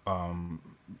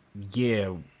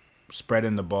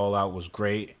 Spreading the ball out was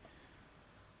great,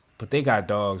 but they got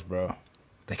dogs, bro.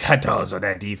 They got dogs on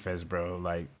that defense, bro.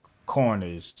 Like,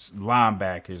 corners,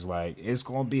 linebackers, like, it's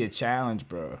gonna be a challenge,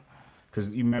 bro.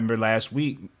 Because you remember last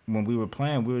week when we was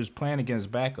playing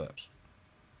against backups,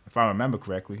 if I remember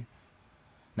correctly.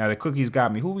 Now the cookies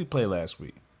got me. Who we play last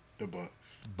week? The Bucks.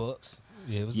 Bucks.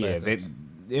 Yeah, it was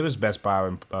it was Best Buy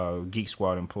Geek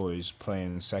Squad employees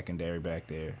playing secondary back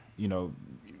there.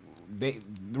 The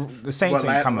Saints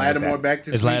ain't coming like that. Back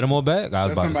Is Lattimore back? I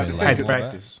was about to say Lattimore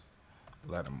practice.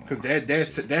 Because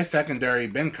their secondary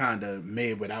been kind of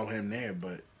mid without him there,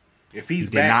 but If he's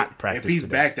did back, not practice if he's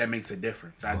today. back, that makes a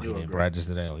difference. I do He didn't agree. practice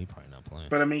today. Oh, he probably not playing.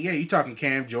 But I mean, yeah, you talking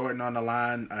Cam Jordan on the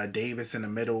line, Davis in the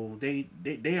middle. They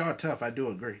are tough. I do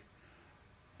agree.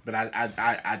 But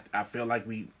I feel like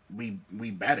we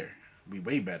better. We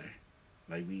way better.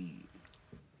 Like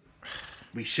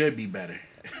we should be better.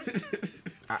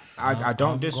 I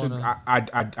don't disagree.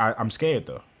 I'm scared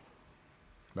though.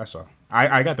 That's all.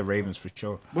 I got the Ravens for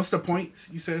sure. What's the points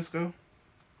you said, Sco?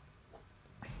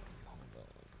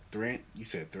 3. You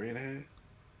said 3.5. Hold on,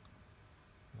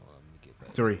 let me get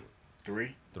back. 3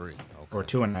 3. 3. Okay. or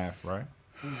 2.5, right?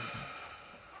 Get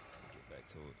back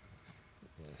to it.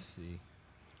 Let's see.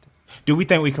 Do we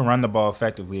think we can run the ball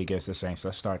effectively against the Saints?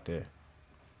 Let's start there.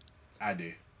 I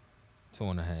do.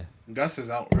 2.5. Gus is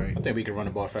out, right? I think we can run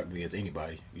the ball effectively as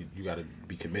anybody. You got to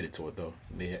be committed to it though.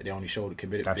 They only showed being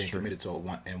committed to it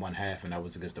in one half, and that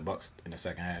was against the Bucks in the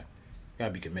second half. You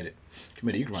gotta be committed.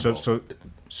 You can run the ball.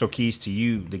 So keys to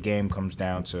you, the game comes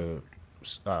down to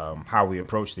how we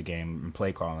approach the game and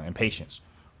play calling and patience.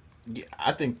 Yeah,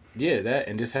 I think that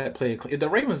and just play. If the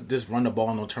Ravens just run the ball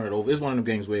and don't turn it over, it's one of them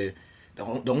games where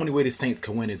the only way the Saints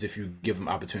can win is if you give them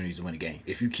opportunities to win the game.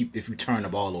 If you turn the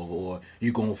ball over or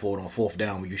you going for it on 4th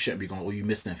down when you shouldn't be going, or you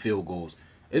missing field goals.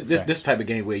 This type of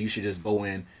game where you should just go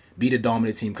in, be the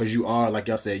dominant team because you are, like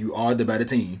y'all said, you are the better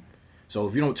team. So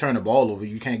if you don't turn the ball over,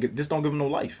 you can't just don't give them no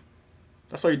life.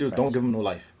 That's all you do is don't give them no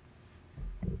life.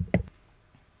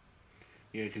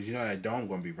 Yeah, because you know that dome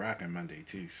gonna be rocking Monday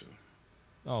too. So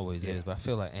Always is, but I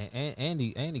feel like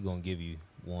Andy gonna give you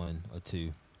 1 or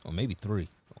 2 or maybe 3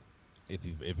 if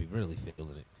you really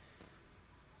feeling it.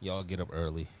 Y'all get up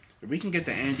early. if we can get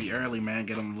the Andy early, man,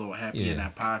 get him a little happy in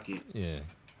that pocket. Yeah.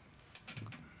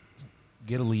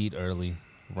 Get a lead early,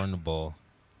 run the ball.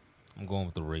 I'm going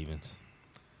with the Ravens.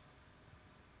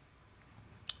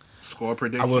 Score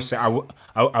prediction. I will say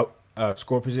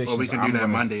score predictions. Or we can do that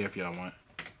Monday if y'all want.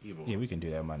 Yeah, we can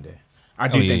do that Monday. I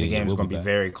do think the game is going to be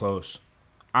very close.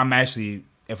 I'm actually,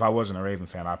 if I wasn't a Raven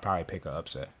fan, I'd probably pick an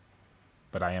upset.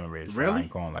 But I am a Raven fan. I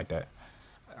ain't going like that.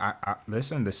 I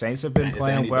listen. The Saints have been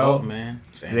playing well. Man.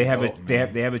 They have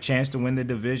a chance to win the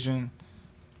division,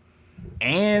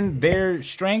 and their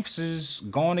strengths is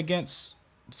going against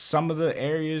some of the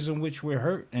areas in which we're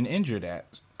hurt and injured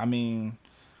at. I mean,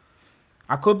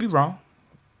 I could be wrong.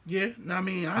 Yeah, I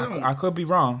mean, I could be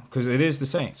wrong because it is the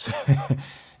Saints,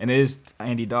 and it is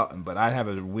Andy Dalton. But I have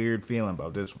a weird feeling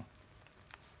about this one.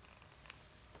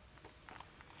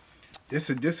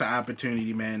 This is an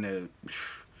opportunity, man, to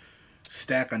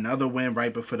stack another win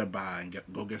right before the bye and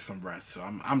go get some rest. So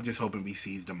I'm just hoping we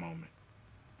seize the moment.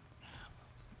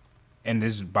 And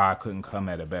this bye couldn't come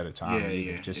at a better time.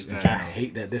 Yeah, Just exactly. I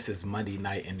hate that this is Monday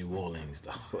night in New Orleans,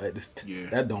 though. Like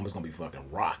that dome is gonna be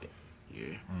fucking rocking.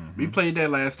 Yeah, we played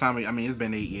that last time. I mean, it's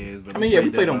been 8 years, but we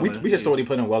played them. We historically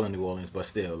played them well in New Orleans, but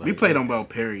still, we played them well.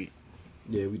 Period.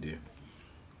 Yeah, we did.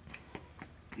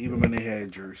 Even when they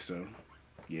had Drew, so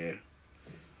yeah.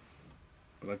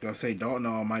 But like I say, Dalton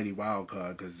almighty wild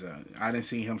card because I didn't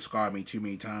see him scar me too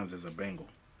many times as a Bengal.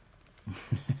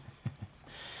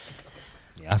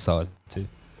 Yeah, I saw it too.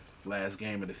 Last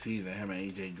game of the season, him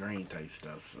and AJ Green type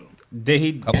stuff. So did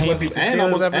he? And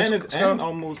almost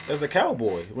as a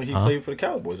Cowboy when he played for the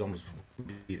Cowboys, almost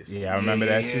beat us. Yeah, I remember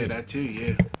that too. Yeah, that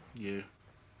too. Yeah.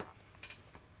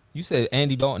 You said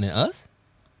Andy Dalton and us?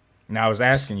 Now I was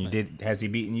asking you, has he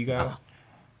beaten you guys?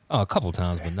 Oh, a couple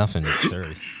times, but nothing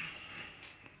serious.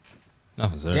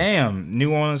 Nothing serious. Damn,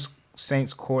 New Orleans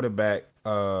Saints quarterback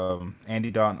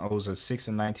Andy Dalton owes a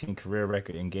 6-19 career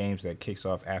record in games that kicks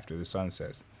off after the sun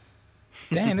sets.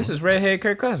 Damn, this is redhead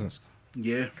Kirk Cousins.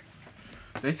 Yeah.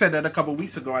 They said that a couple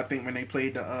weeks ago, I think, when they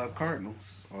played the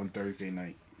Cardinals on Thursday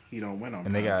night. He don't win on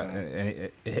and they got.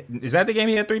 time. Is that the game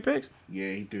he had 3 picks?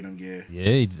 Yeah, he threw them, yeah.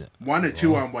 Yeah, he did. 1 or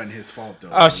 2 on wasn't his fault, though.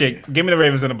 Oh, shit. Yeah. Give me the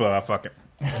Ravens in the blowout. Fuck it.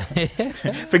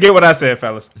 Forget what I said,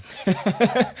 fellas.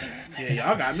 Yeah,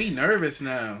 y'all got me nervous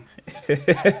now.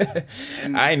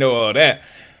 I ain't know all that.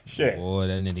 Shit. Boy,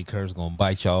 that nitty curse gonna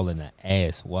bite y'all in the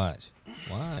ass. Watch.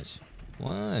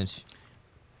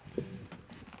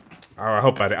 Oh, I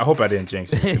hope I didn't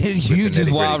jinx it. You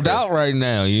just wilded out right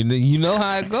now. You know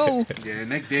how it go. Yeah,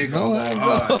 Nick did go hard.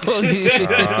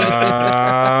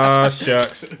 Ah,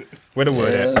 shucks. Where the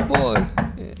word at? Boy.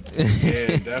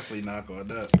 Yeah, definitely not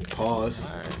going up.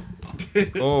 Pause.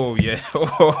 Oh, yeah.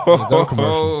 Go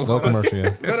commercial. Go commercial. Yeah.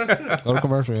 What I said? Go to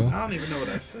commercial. Yeah. I don't even know what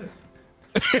I said.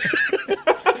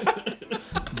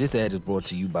 This ad is brought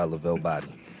to you by Lavelle Body.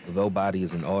 Lavelle Body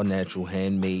is an all-natural,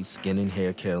 handmade skin and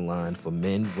hair care line for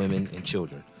men, women, and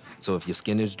children. So if your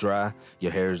skin is dry,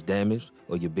 your hair is damaged,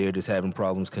 or your beard is having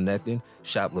problems connecting,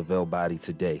 shop Lavelle Body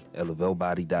today at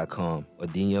lavellebody.com or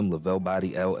DM Lavelle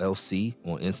Body LLC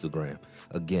on Instagram.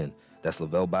 Again, that's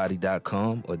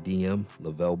lavellebody.com or DM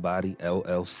Lavelle Body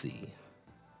LLC.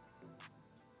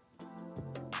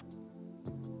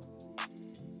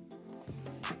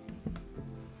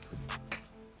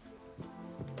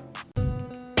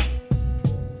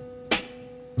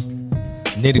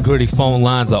 Nitty Gritty phone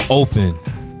lines are open.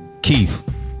 Keith,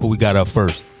 who we got up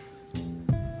first?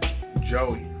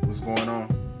 Joey, what's going on?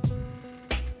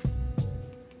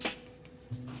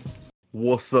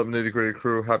 What's up, Nitty Gritty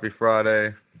crew? Happy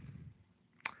Friday.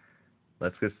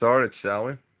 Let's get started, shall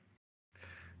we?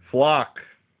 Flock,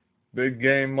 big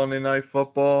game Monday Night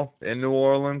Football in New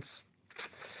Orleans.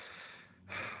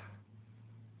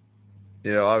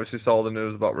 You know, obviously saw the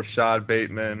news about Rashad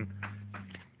Bateman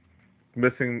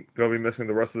gonna be missing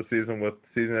the rest of the season with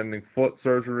season-ending foot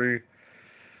surgery.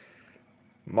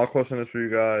 My question is for you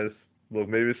guys. Look,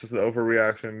 maybe it's just an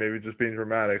overreaction, maybe just being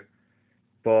dramatic,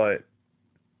 but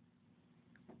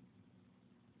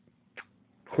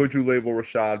could you label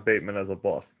Rashad Bateman as a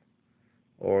bust?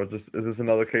 Or is this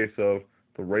another case of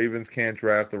the Ravens can't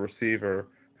draft a receiver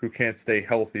who can't stay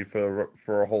healthy for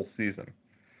a whole season?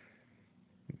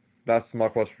 That's my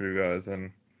question for you guys,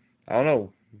 and I don't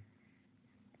know.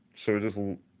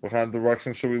 What kind of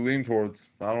direction should we lean towards?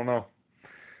 I don't know.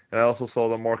 And I also saw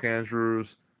that Mark Andrews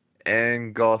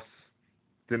and Gus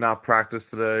did not practice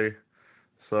today.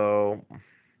 So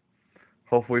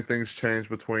hopefully things change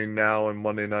between now and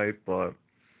Monday night. And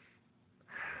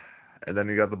then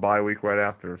you got the bye week right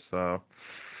after. So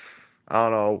I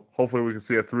don't know. Hopefully we can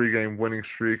see a 3-game winning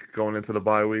streak going into the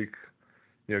bye week.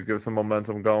 You know, give some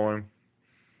momentum going.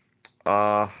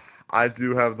 I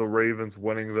do have the Ravens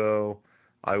winning, though.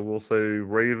 I will say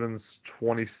Ravens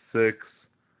 26,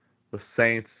 the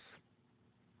Saints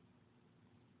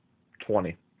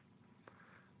 20.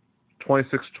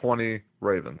 26-20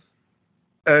 Ravens.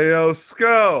 Ayo,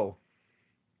 Sco!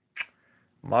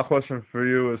 My question for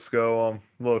you is, Sco,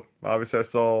 look, obviously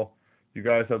I saw you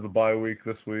guys have the bye week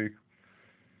this week.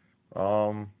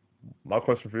 My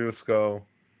question for you is, Sco,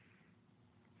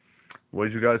 what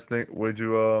did you guys think? What did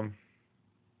you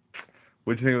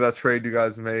think of that trade you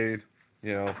guys made?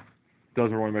 You know,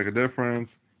 doesn't really make a difference.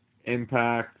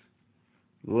 Impact,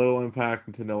 little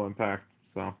impact to no impact.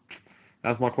 So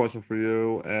that's my question for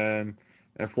you. And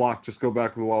Flock, just go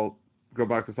back to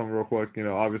something real quick. You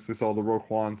know, obviously saw the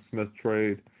Roquan Smith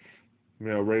trade. You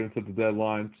know, Ravens at the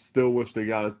deadline. Still wish they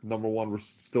got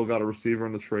still got a receiver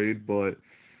in the trade, but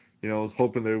you know, I was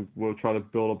hoping they will try to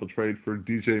build up a trade for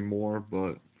DJ Moore.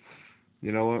 But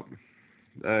you know what?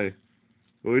 Hey.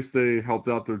 At least they helped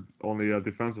out on the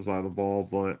defensive side of the ball,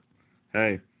 but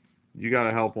hey, you gotta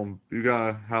help them. You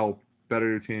gotta help better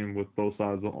your team with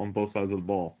on both sides of the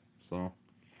ball. So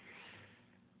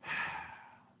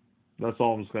that's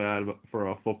all I'm just gonna add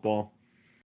for football.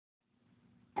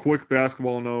 Quick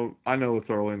basketball note. I know it's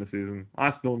early in the season.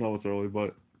 I still know it's early,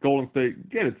 but Golden State,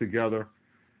 get it together.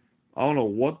 I don't know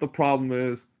what the problem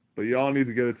is, but y'all need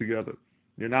to get it together.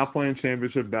 You're not playing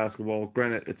championship basketball.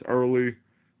 Granted, it's early.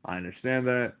 I understand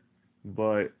that,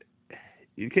 but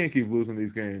you can't keep losing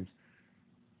these games.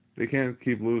 They can't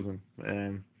keep losing,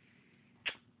 and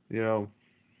you know,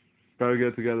 better get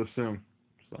it together soon.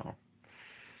 So,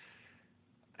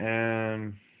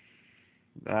 and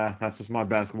that's just my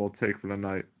basketball take for the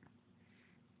night.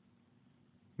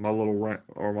 My little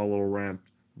rant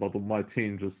about my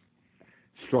team just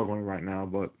struggling right now,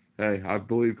 but hey, I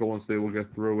believe Golden State will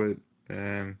get through it,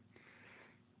 and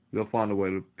they'll find a way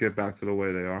to get back to the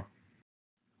way they are.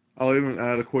 I'll even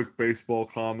add a quick baseball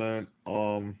comment.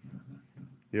 You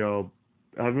know,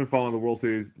 I've been following the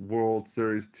World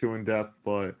Series too in depth,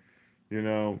 but you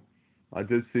know, I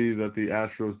did see that the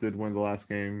Astros did win the last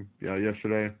game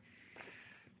yesterday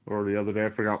or the other day. I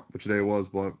forgot which day it was,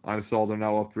 but I saw they're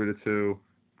now up 3-2,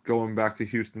 going back to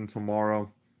Houston tomorrow.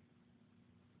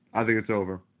 I think it's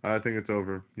over.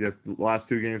 Yeah, the last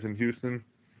 2 games in Houston.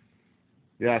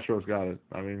 The Astros got it.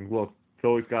 I mean, look,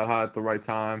 Phillies got hot at the right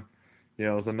time. You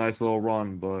know, it was a nice little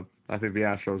run, but I think the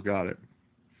Astros got it.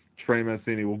 Trey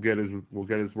Mancini will get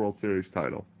his World Series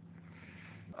title.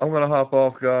 I'm gonna hop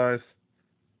off, guys.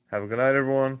 Have a good night,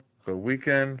 everyone. Good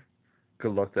weekend.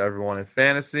 Good luck to everyone in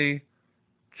fantasy.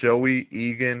 Joey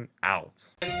Egan out.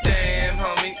 Damn,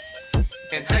 homie.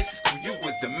 In high school, you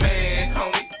was the man,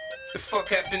 homie. The fuck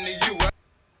happened to you?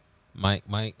 Mike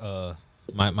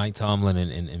Tomlin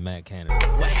and Matt Canada.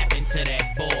 What happened to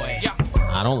that boy?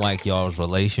 I don't like y'all's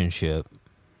relationship.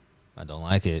 I don't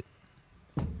like it.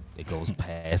 It goes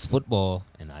past football,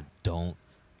 and I don't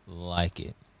like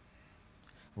it.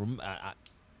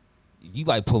 You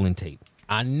like pulling tape.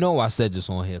 I know I said this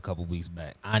on here a couple weeks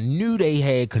back. I knew they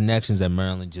had connections at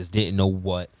Maryland, just didn't know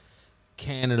what.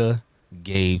 Canada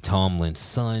gave Tomlin's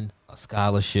son a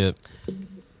scholarship.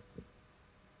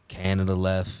 Canada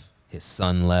left. His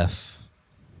son left.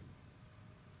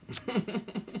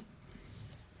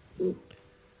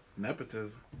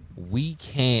 Nepotism. We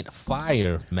can't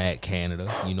fire Matt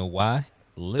Canada. You know why?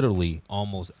 Literally,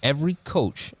 almost every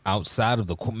coach outside of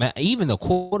even the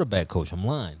quarterback coach, I'm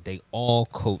lying, they all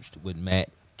coached with Matt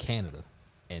Canada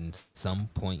at some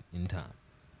point in time.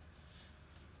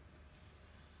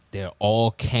 They're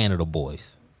all Canada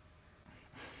boys.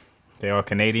 They're all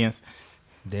Canadians?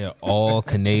 They're all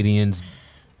Canadians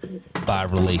by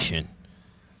relation.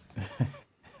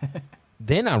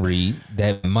 Then I read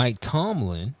that Mike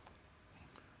Tomlin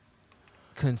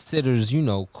considers,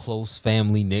 close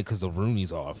family knit, because the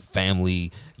Rooneys are a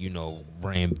family,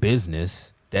 ran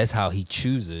business. That's how he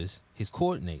chooses his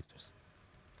coordinators.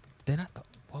 Then I thought,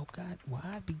 well, God, why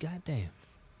I'd be goddamn.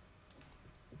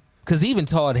 Because even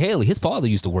Todd Haley, his father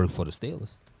used to work for the Steelers.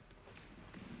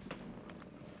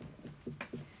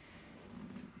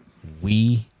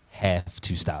 We have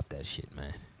to stop that shit,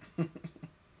 man.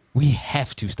 We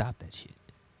have to stop that shit.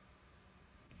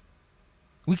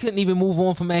 We couldn't even move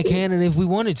on from Matt Canada if we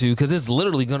wanted to, because it's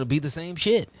literally going to be the same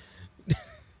shit. It's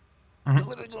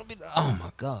literally going to be, oh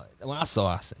my God. When I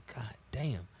saw it, I said, God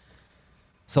damn.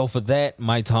 So for that,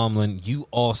 Mike Tomlin, you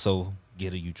also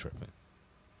get a you tripping.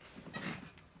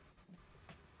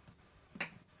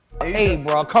 Hey,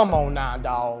 bro, come on now,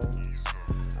 dog.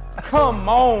 Come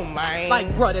on, man.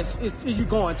 Like, bro, you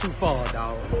going too far,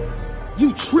 dog.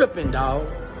 You tripping,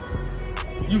 dog.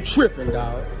 You tripping,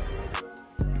 dog.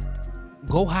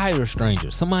 Go hire a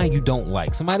stranger, somebody you don't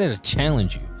like, somebody that'll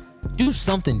challenge you. Do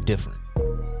something different.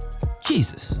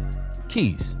 Jesus.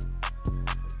 Keys.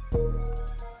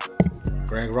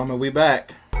 Greg Roman, we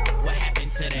back. What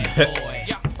happened to that boy?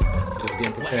 Just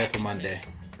getting prepared for Monday.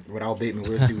 Without Bateman,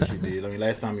 we'll see what you did. I mean,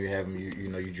 last time you have him,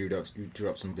 you drew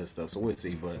up some good stuff, so we'll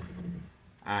see. But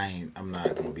I'm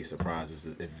not gonna be surprised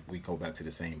if we go back to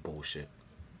the same bullshit.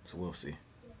 So we'll see.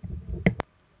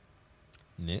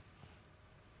 Nick.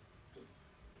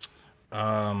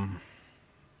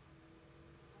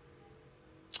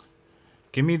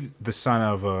 Give me the son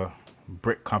of a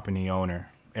brick company owner,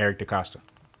 Eric DaCosta.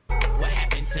 What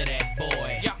happened to that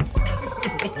boy?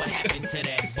 What happened to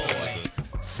that boy?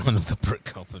 Son of the brick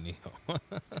company.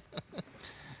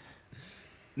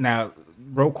 Now,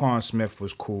 Roquan Smith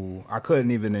was cool. I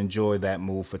couldn't even enjoy that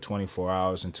move for 24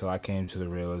 hours until I came to the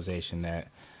realization that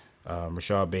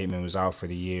Rashad Bateman was out for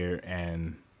the year,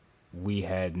 and we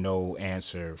had no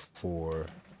answer for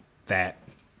that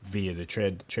via the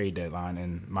trade deadline.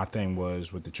 And my thing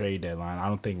was, with the trade deadline, I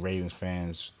don't think Ravens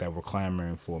fans that were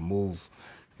clamoring for a move,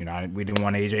 we didn't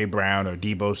want A.J. Brown or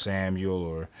Deebo Samuel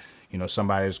or,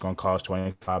 somebody that's going to cost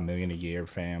 $25 million a year,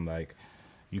 fam. Like,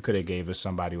 you could have gave us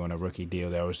somebody on a rookie deal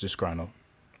that was disgruntled.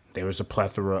 There was a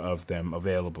plethora of them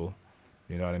available.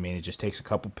 You know what I mean? It just takes a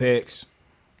couple picks,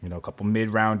 a couple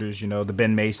mid-rounders, the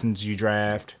Ben Masons you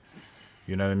draft.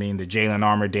 You know what I mean? The Jalen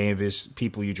Armour Davis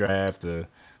people you draft.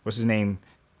 What's his name?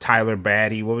 Tyler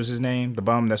Batty. What was his name? The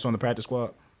bum that's on the practice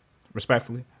squad.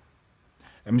 Respectfully.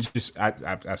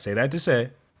 I say that to say,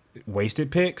 wasted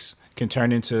picks can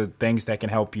turn into things that can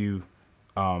help you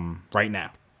right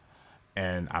now.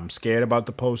 And I'm scared about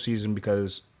the postseason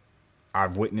because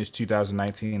I've witnessed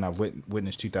 2019. I've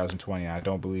witnessed 2020. I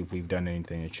don't believe we've done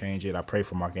anything to change it. I pray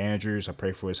for Mark Andrews. I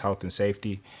pray for his health and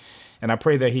safety. And I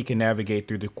pray that he can navigate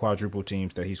through the quadruple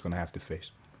teams that he's going to have to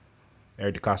face.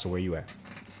 Eric DaCosta, where you at?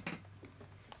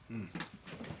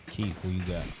 Keith, who you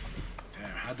got? Damn,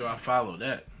 how do I follow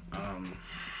that?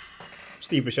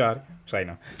 Steve Bisciotti. Say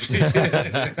no.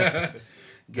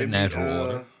 Good natural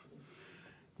water.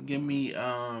 Give me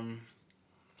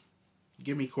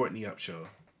Courtney Upshaw.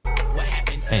 What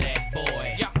happened to that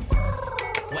boy?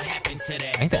 What happened to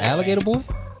that Ain't the alligator boy?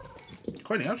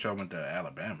 Courtney Upshaw went to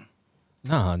Alabama.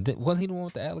 Nah, was he the one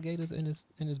with the alligators in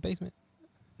his basement?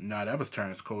 Nah, that was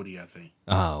Terrence Cody, I think.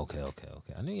 Oh, okay.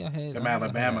 I knew y'all had them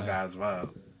Alabama guys. Wild.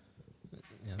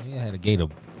 Yeah, I knew y'all had a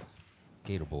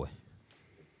gator boy.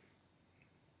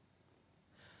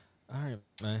 All right,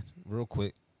 man. Real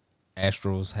quick,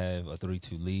 Astros have a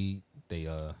 3-2 lead. They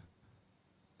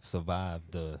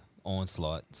survived the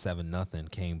onslaught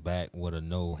 7-0. Came back with a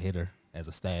no-hitter as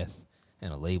a staff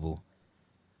and a label,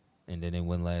 and then they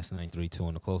win last night 3-2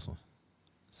 on the close one.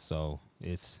 So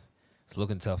it's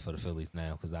looking tough for the Phillies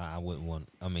now because I wouldn't want.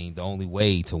 I mean, the only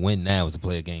way to win now is to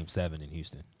play a Game 7 in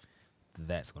Houston.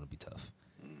 That's going to be tough.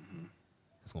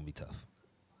 It's going to be tough.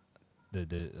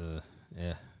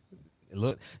 Yeah.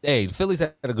 Hey, the Phillies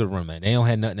had a good run, man. They don't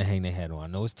have nothing to hang their hat on. I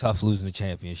know it's tough losing the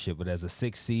championship, but as a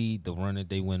 6 seed, the run that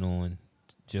they went on,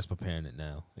 just preparing it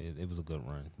now, it was a good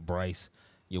run. Bryce,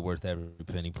 you're worth every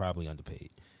penny, probably underpaid.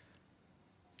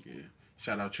 Yeah.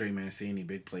 Shout out Trey Mancini,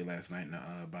 big play last night in the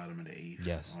bottom of the 8th.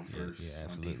 Yes. On first, yeah, on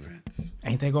absolutely. defense.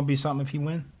 Ain't that gonna be something if he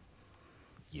win?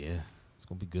 Yeah, it's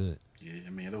gonna be good. Yeah, I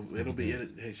mean it'll be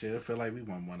hey, shit, it'll feel like we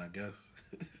won one, I guess.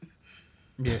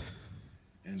 Yeah.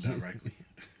 Indirectly.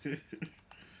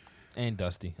 And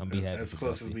Dusty, I'm be happy. As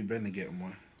close as we've been to getting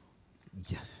one.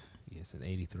 Yes, in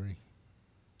 '83.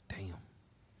 Damn.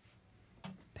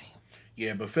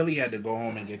 Yeah, but Philly had to go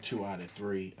home and get 2 out of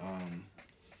 3.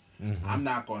 I'm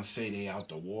not gonna say they out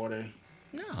the water.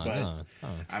 No.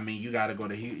 I mean, you gotta go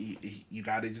to you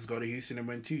gotta just go to Houston and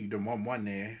win 2. You done won 1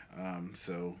 there,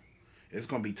 so it's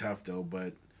gonna be tough though.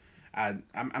 But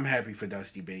I'm happy for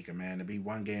Dusty Baker, man, to be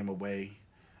 1 game away.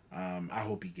 I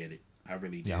hope he get it. I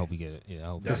really do. Yeah, I hope he get it. Yeah,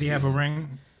 I hope. Does he have a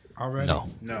ring already?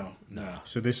 No.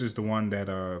 So this is the one that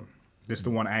this is the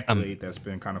one accolade that's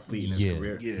been kind of fleeting his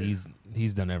career. Yeah.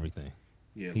 He's done everything.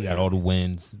 Yeah, he got all the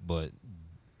wins, but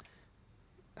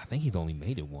I think he's only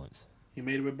made it once. He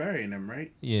made it with Barry and them,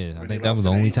 right? Yeah, When I they think that lost was to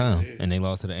the only Angels, time, yeah. and they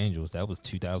lost to the Angels. That was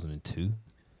 2002.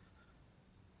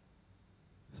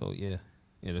 So yeah,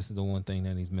 this is the one thing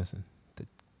that he's missing to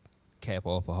cap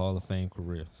off a Hall of Fame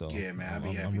career. So Yeah, man, I'd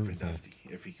be happy for Dusty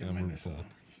if he can win this. Yeah,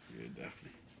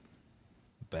 definitely.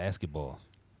 Basketball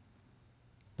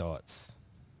thoughts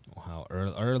on how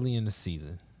early in the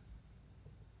season.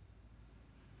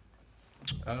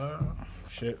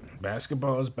 Shit.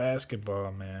 Basketball is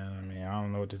basketball, man. I mean, I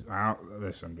don't know what to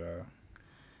listen, bro.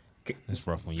 It's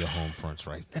rough on your home fronts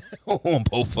right now. On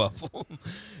both of them.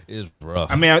 It's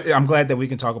rough. I mean, I'm glad that we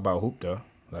can talk about hoop though.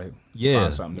 Like, Yeah,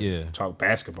 find something to yeah. talk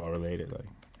basketball related. Like,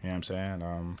 you know what I'm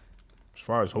saying? As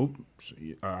far as hoop,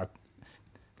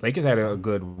 Lakers had a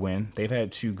good win. They've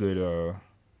had two good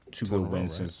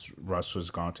wins since Russ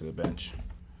was gone to the bench.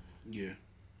 Yeah.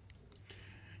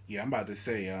 Yeah, I'm about to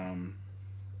say,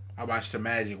 I watched the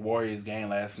Magic Warriors game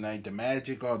last night. The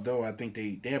Magic, although I think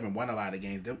they haven't won a lot of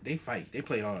games, they fight. They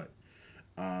play hard.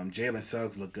 Jalen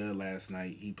Suggs looked good last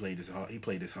night. He played his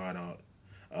heart out.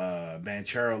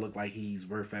 Banchero looked like he's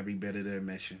worth every bit of the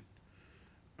admission.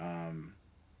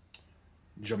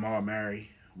 Jamal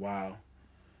Murray, wow.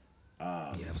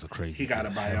 Yeah, that was a crazy. He got a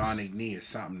bionic knee or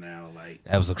something now. Like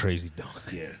That was a crazy dunk.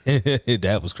 Yeah.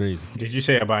 That was crazy. Did you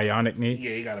say a bionic knee?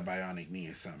 Yeah, he got a bionic knee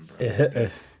or something, bro.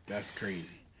 That's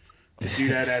crazy. To do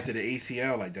that after the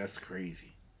ACL, like that's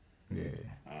crazy. Yeah.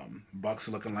 Bucks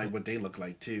looking like what they look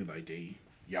like too. Like they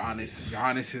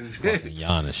Giannis is Fucking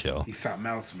Giannis show. He's something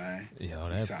else, man. Yo,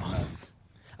 He's something else.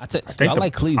 I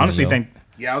like Cleveland. Honestly, yo.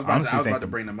 Yeah, I was about to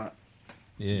bring them up.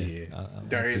 Yeah. I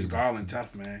Darius like Garland,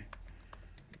 tough man.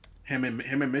 Him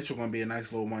and Mitchell gonna be a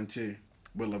nice little one too,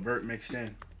 with LeVert mixed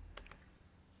in.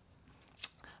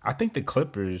 I think the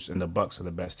Clippers and the Bucks are the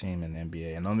best team in the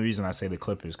NBA, and the only reason I say the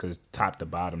Clippers because top to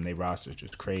bottom, their roster is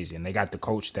just crazy, and they got the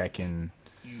coach that can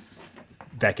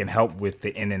help with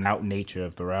the in and out nature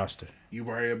of the roster. You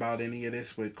worry about any of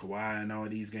this with Kawhi and all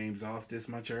these games off this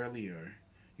much early, or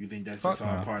you think that's just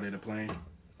all part of the plan?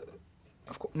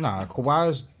 Of course, nah.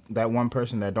 Kawhi's that one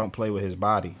person that don't play with his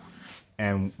body,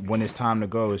 and when it's time to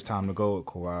go, it's time to go with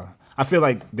Kawhi. I feel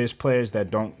like there's players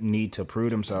that don't need to prove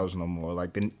themselves no more.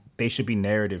 Like they should be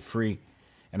narrative free.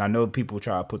 And I know people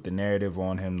try to put the narrative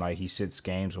on him like he sits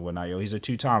games or whatnot. Yo, he's a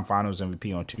 2-time Finals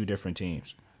MVP on 2 different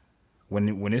teams.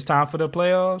 When it's time for the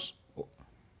playoffs,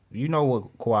 you know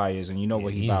what Kawhi is and you know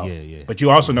what he about. Yeah. But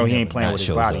you also know he ain't playing with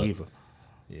his body either.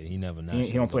 Yeah, he never.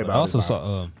 He don't play about. about I also his body.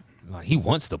 saw like he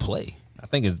wants to play. I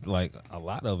think it's like a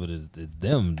lot of it is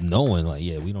them knowing like,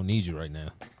 yeah, we don't need you right now.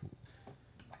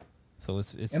 So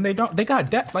it's and they got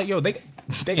depth. Like, yo, they got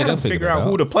to figure it out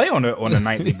who to play on a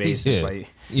nightly basis. Yeah. Like,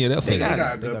 they'll they figure it got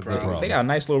out. good They got problems. They got a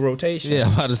nice little rotation. Yeah,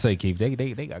 I'm about to say, Keith, they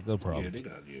got good problems. Yeah,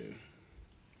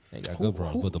 They got good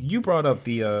problems. With the You brought up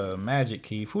the Magic,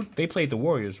 Keith. They played the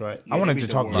Warriors, right? I wanted to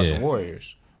talk about the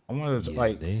Warriors. I wanted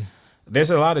to there's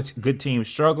a lot of good teams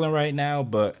struggling right now,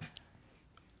 but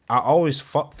I always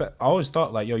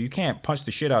thought like, yo, you can't punch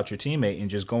the shit out your teammate and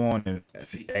just go on and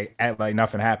act like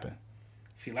nothing happened.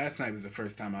 See, last night was the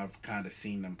first time I've kind of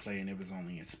seen them play, and it was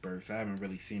only in spurts. I haven't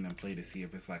really seen them play to see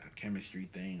if it's like a chemistry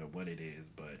thing or what it is.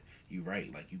 But you're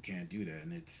right, like you can't do that,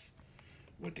 and it's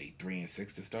what they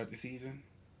 3-6 to start the season.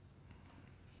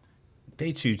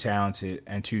 They too talented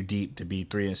and too deep to be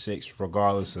 3-6,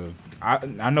 regardless of.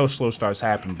 I know slow starts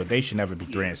happen, but they should never be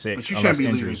 3-6. But you shouldn't be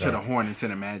losing to the Hornets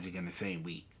and the Magic in the same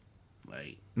week.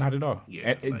 Like not at all.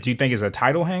 Yeah, Do you think it's a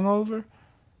title hangover?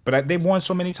 But but they've won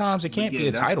so many times it can't be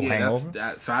a title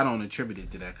hangover. So I don't attribute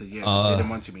it to that because they did a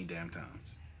bunch of me damn times.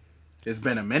 It's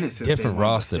been a minute since different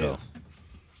roster though.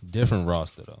 Different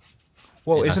roster though.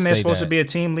 Well, And isn't I there say supposed to that- be a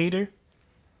team leader?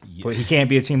 Yeah. But he can't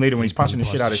be a team leader when he's punching the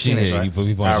shit out of shit, teammates, yeah, right? he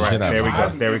punching the All right, shit out there of we go.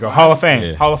 teammates. There we go. Hall of Fame.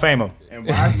 Yeah. Hall of Fame him. And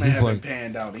Wiseman haven't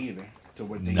panned out either to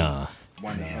what they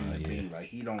wanted him to be. Like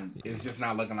he don't. It's just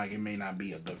not looking like it may not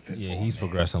be a good fit. Yeah, for he's him,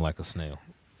 progressing like a snail.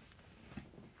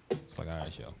 It's like, all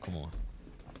right, yo, come on.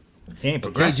 He ain't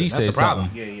But progressing. KG That's said the problem.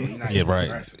 something. he's not Yeah, even right.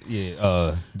 progressing.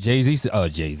 Yeah,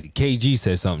 Jay-Z. KG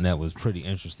said something that was pretty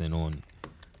interesting on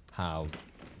how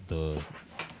the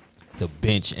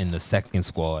bench and the second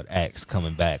squad acts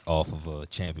coming back off of a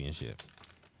championship.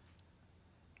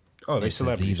 Oh, they And since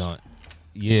celebrities. these aren't,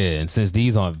 and since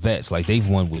these aren't vets, like they've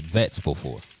won with vets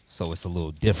before, so it's a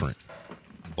little different.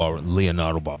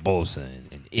 Leonardo Barbosa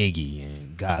and Iggy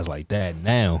and guys like that.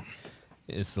 Now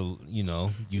it's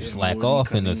you slack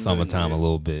off in the summertime a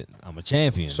little bit. I'm a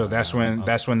champion. So that's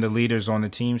when the leaders on the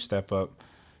team step up.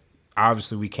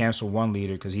 Obviously, we cancel one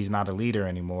leader because he's not a leader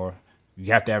anymore.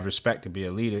 You have to have respect to be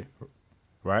a leader,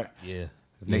 right? Yeah.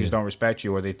 If niggas don't respect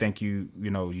you or they think you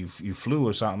flew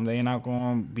or something, they ain't not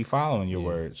going to be following your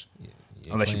words.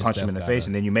 Unless you punch them in the face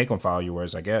and then you make them follow your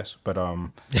words, I guess. But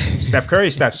Steph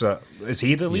Curry steps up. Is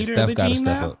he the leader of the team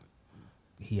now? Up.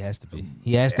 He has to be.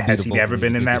 He has to be. Has he ever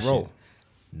been in that role?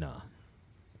 Nah.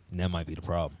 And that might be the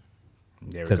problem.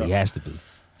 Because he has to be.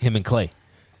 Him and Clay.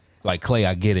 Like Clay,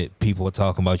 I get it. People are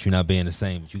talking about you not being the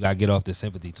same, but you gotta get off the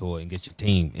sympathy tour and get your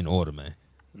team in order, man.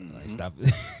 Like stop.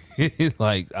 It's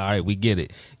like, all right, we get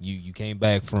it. You came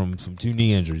back from 2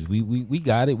 knee injuries. We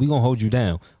got it. We gonna hold you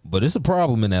down. But it's a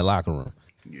problem in that locker room.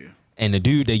 Yeah. And the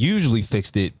dude that usually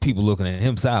fixed it, people looking at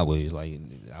him sideways, like,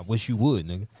 I wish you would,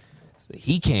 nigga. So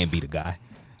he can't be the guy.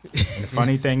 And the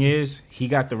funny thing is, he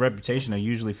got the reputation of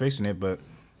usually fixing it, but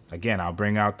again, I'll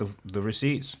bring out the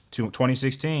receipts.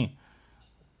 2016.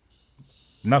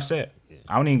 Enough said.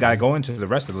 I don't even got to go into the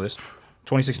rest of the list.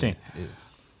 2016.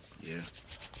 Yeah.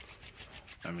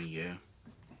 I mean, yeah.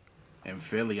 And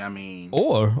Philly, I mean.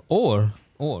 Or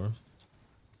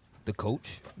the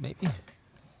coach, maybe.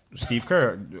 Steve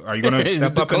Kerr. Are you going to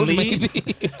step up and lead?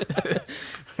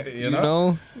 You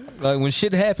know? Like when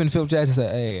shit happened, Phil Jackson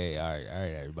said, hey, all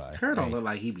right, everybody. Kerr don't look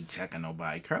like he be checking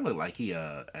nobody. Kerr look like he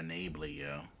enabler,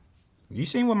 yo. You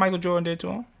seen what Michael Jordan did to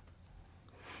him?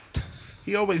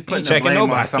 He always putting the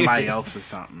blame on somebody else for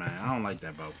something, man. I don't like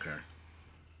that about Kerr.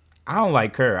 I don't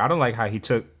like Kerr. I don't like how he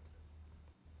took.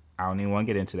 I don't even want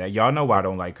to get into that. Y'all know why I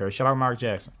don't like Kerr. Shout out Mark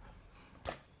Jackson.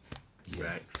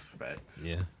 Facts.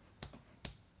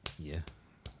 Yeah.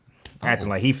 Acting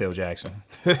like he Phil Jackson.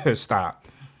 Stop.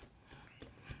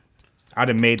 I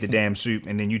done made the damn soup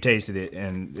and then you tasted it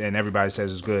and everybody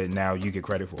says it's good and now you get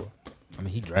credit for it. I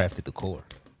mean, he drafted the core.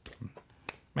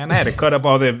 Man, I had to cut up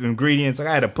all the ingredients.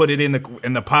 I had to put it in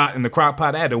the pot, in the crock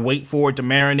pot. I had to wait for it to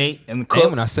marinate and cook.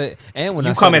 And when I said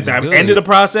come at the end of the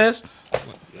process.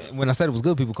 When I said it was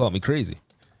good, people called me crazy.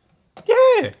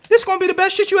 Yeah, this gonna be the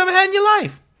best shit you ever had in your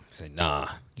life. I said, nah,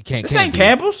 you can't. This ain't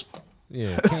Campbell's.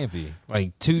 Yeah, it can't be.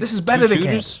 Like This is better than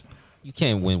shooters. You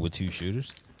can't win with 2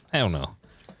 shooters. Hell no.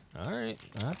 All right.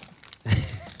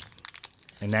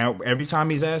 And now every time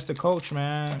he's asked the coach,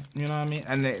 man, you know what I mean?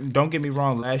 And then, don't get me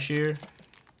wrong, last year,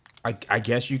 I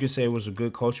guess you could say it was a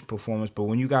good coaching performance, but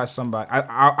when you got somebody,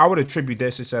 I would attribute their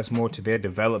success more to their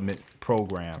development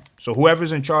program. So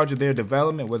whoever's in charge of their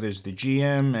development, whether it's the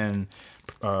GM and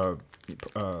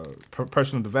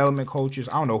personal development coaches,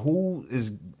 I don't know who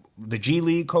is the G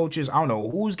League coaches, I don't know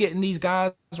who's getting these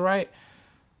guys right,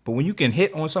 but when you can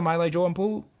hit on somebody like Jordan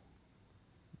Poole,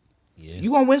 you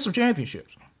gonna win some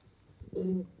championships.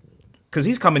 Because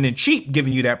he's coming in cheap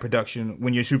giving you that production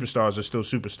when your superstars are still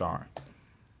superstarring.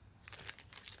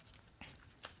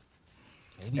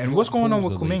 And what's going on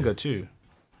with Kuminga too?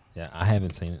 Yeah, I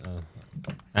haven't seen it.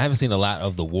 I haven't seen a lot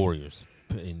of the Warriors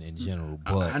in general,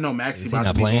 but I know Maxey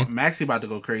about to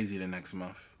go crazy the next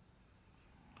month.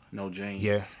 No James.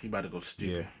 Yeah, he about to go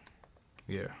stupid.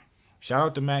 Yeah. Shout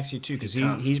out to Maxey too, because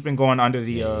he's been going under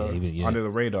the under the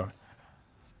radar.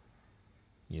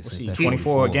 Yeah, what's he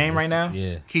 24 a game right now?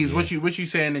 Yeah. Keys, what you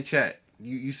say in the chat?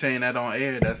 You saying that on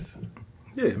air? That's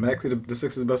Maxey the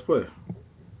Sixers' best player.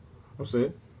 That's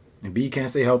it. And B can't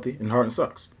stay healthy, and Harden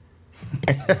sucks.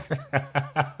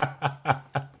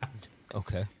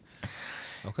 Okay.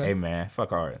 Hey man,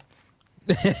 fuck Harden.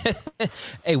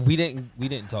 Hey, we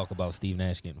didn't talk about Steve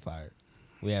Nash getting fired.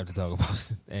 We have to talk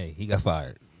about. Hey, he got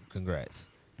fired. Congrats.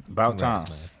 About time,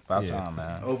 man. About time,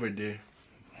 man. Overdue.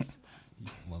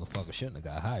 Motherfucker shouldn't have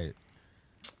got hired.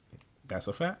 That's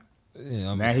a fact.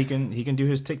 Yeah, now he can do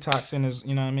his TikToks and his,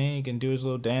 you know what I mean? He can do his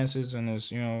little dances and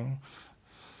his,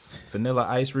 Vanilla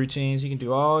Ice routines. He can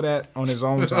do all that on his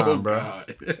own time, bro.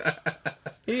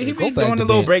 He be doing the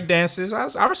little break dances.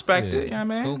 I respect it. You know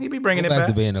what I mean? He be bringing it back.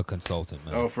 To being a consultant,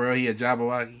 man. Oh, for real? He a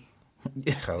Jabberwocky?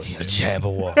 Yeah, a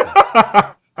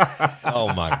Jabberwocky.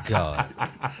 Oh, my God.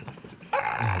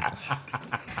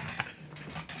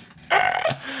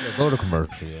 Yeah, go to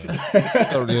commercial.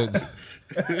 Yeah.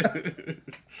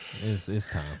 It's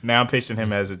time. Now I'm picturing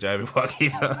him as a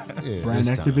Jabberwocky. Brand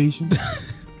activation,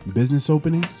 business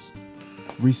openings,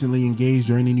 recently engaged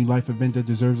or any new life event that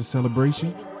deserves a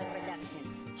celebration.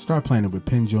 Start planning with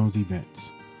Penn Jones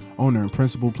Events. Owner and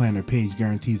principal planner Paige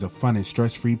guarantees a fun and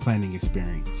stress-free planning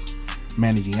experience,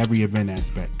 managing every event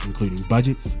aspect, including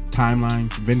budgets,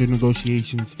 timelines, vendor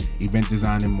negotiations, event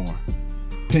design, and more.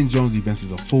 Penn Jones Events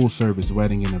is a full-service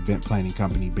wedding and event planning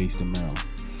company based in Maryland.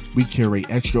 We curate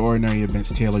extraordinary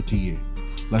events tailored to you.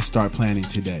 Let's start planning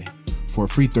today. For a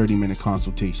free 30-minute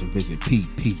consultation, visit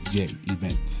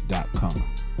ppjevents.com.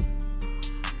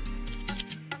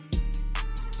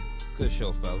 Good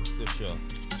show, fellas. Good show.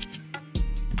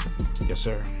 Yes,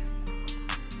 sir.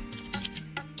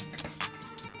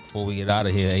 Before we get out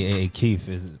of here, hey, Keith,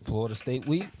 is it Florida State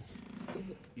week?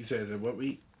 You said is it what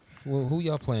week? Well, who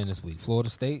y'all playing this week? Florida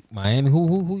State, Miami.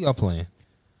 Who y'all playing?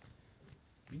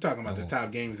 You talking about the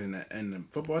top games in the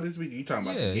football this week? Or you talking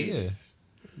about the Gators?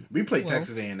 Yeah. We play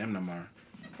Texas A&M tomorrow.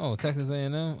 Oh, Texas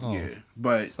A&M. Oh. Yeah,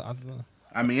 but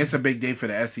I mean it's a big day for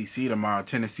the SEC tomorrow.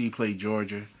 Tennessee play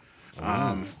Georgia.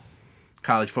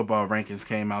 College football rankings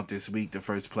came out this week. The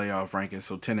first playoff rankings.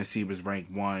 So Tennessee was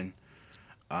ranked 1.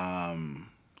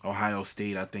 Ohio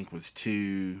State I think was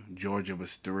 2. Georgia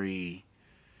was 3.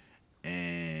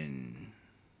 And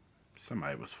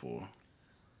somebody was 4.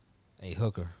 Hey,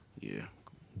 Hooker. Yeah.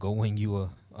 Go win you a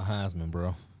Heisman,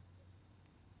 bro.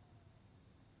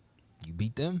 You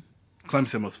beat them?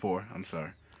 Clemson was 4. I'm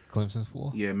sorry. Clemson's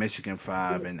 4? Yeah, Michigan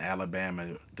 5, and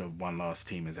Alabama, the one-loss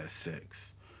team, is at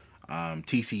 6.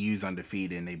 TCU's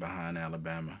undefeated, and they behind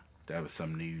Alabama. That was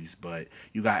some news. But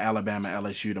you got Alabama,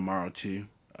 LSU tomorrow, too.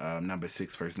 Number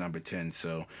 6 versus number 10.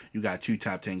 So you got 2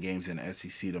 top 10 games in the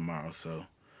SEC tomorrow. So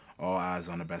all eyes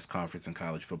on the best conference in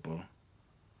college football.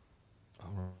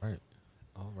 All right.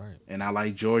 And I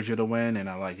like Georgia to win, and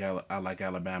I like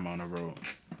Alabama on the road.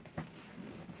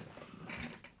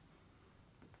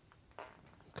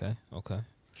 Okay.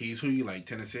 Keys, who you like?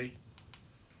 Tennessee?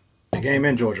 The game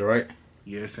in Georgia, right?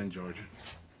 Yeah, it's in Georgia.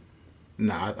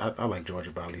 Nah, I like Georgia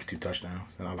by at least 2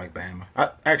 touchdowns, and I like Bama. I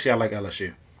like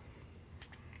LSU.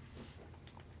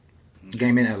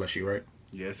 Game in LSU, right?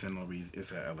 Yeah, it's in Louisiana.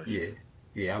 It's at LSU.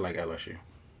 Yeah, I like LSU.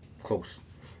 Close.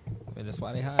 Man, that's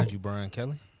why they hired you, Brian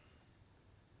Kelly.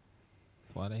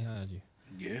 That's why they hired you.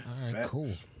 Yeah. All right, facts.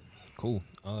 Cool.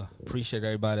 Appreciate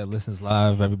everybody that listens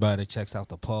live, everybody that checks out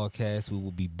the podcast. We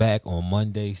will be back on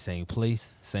Monday, same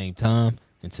place, same time.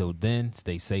 Until then,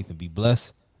 stay safe and be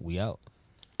blessed. We out.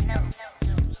 No.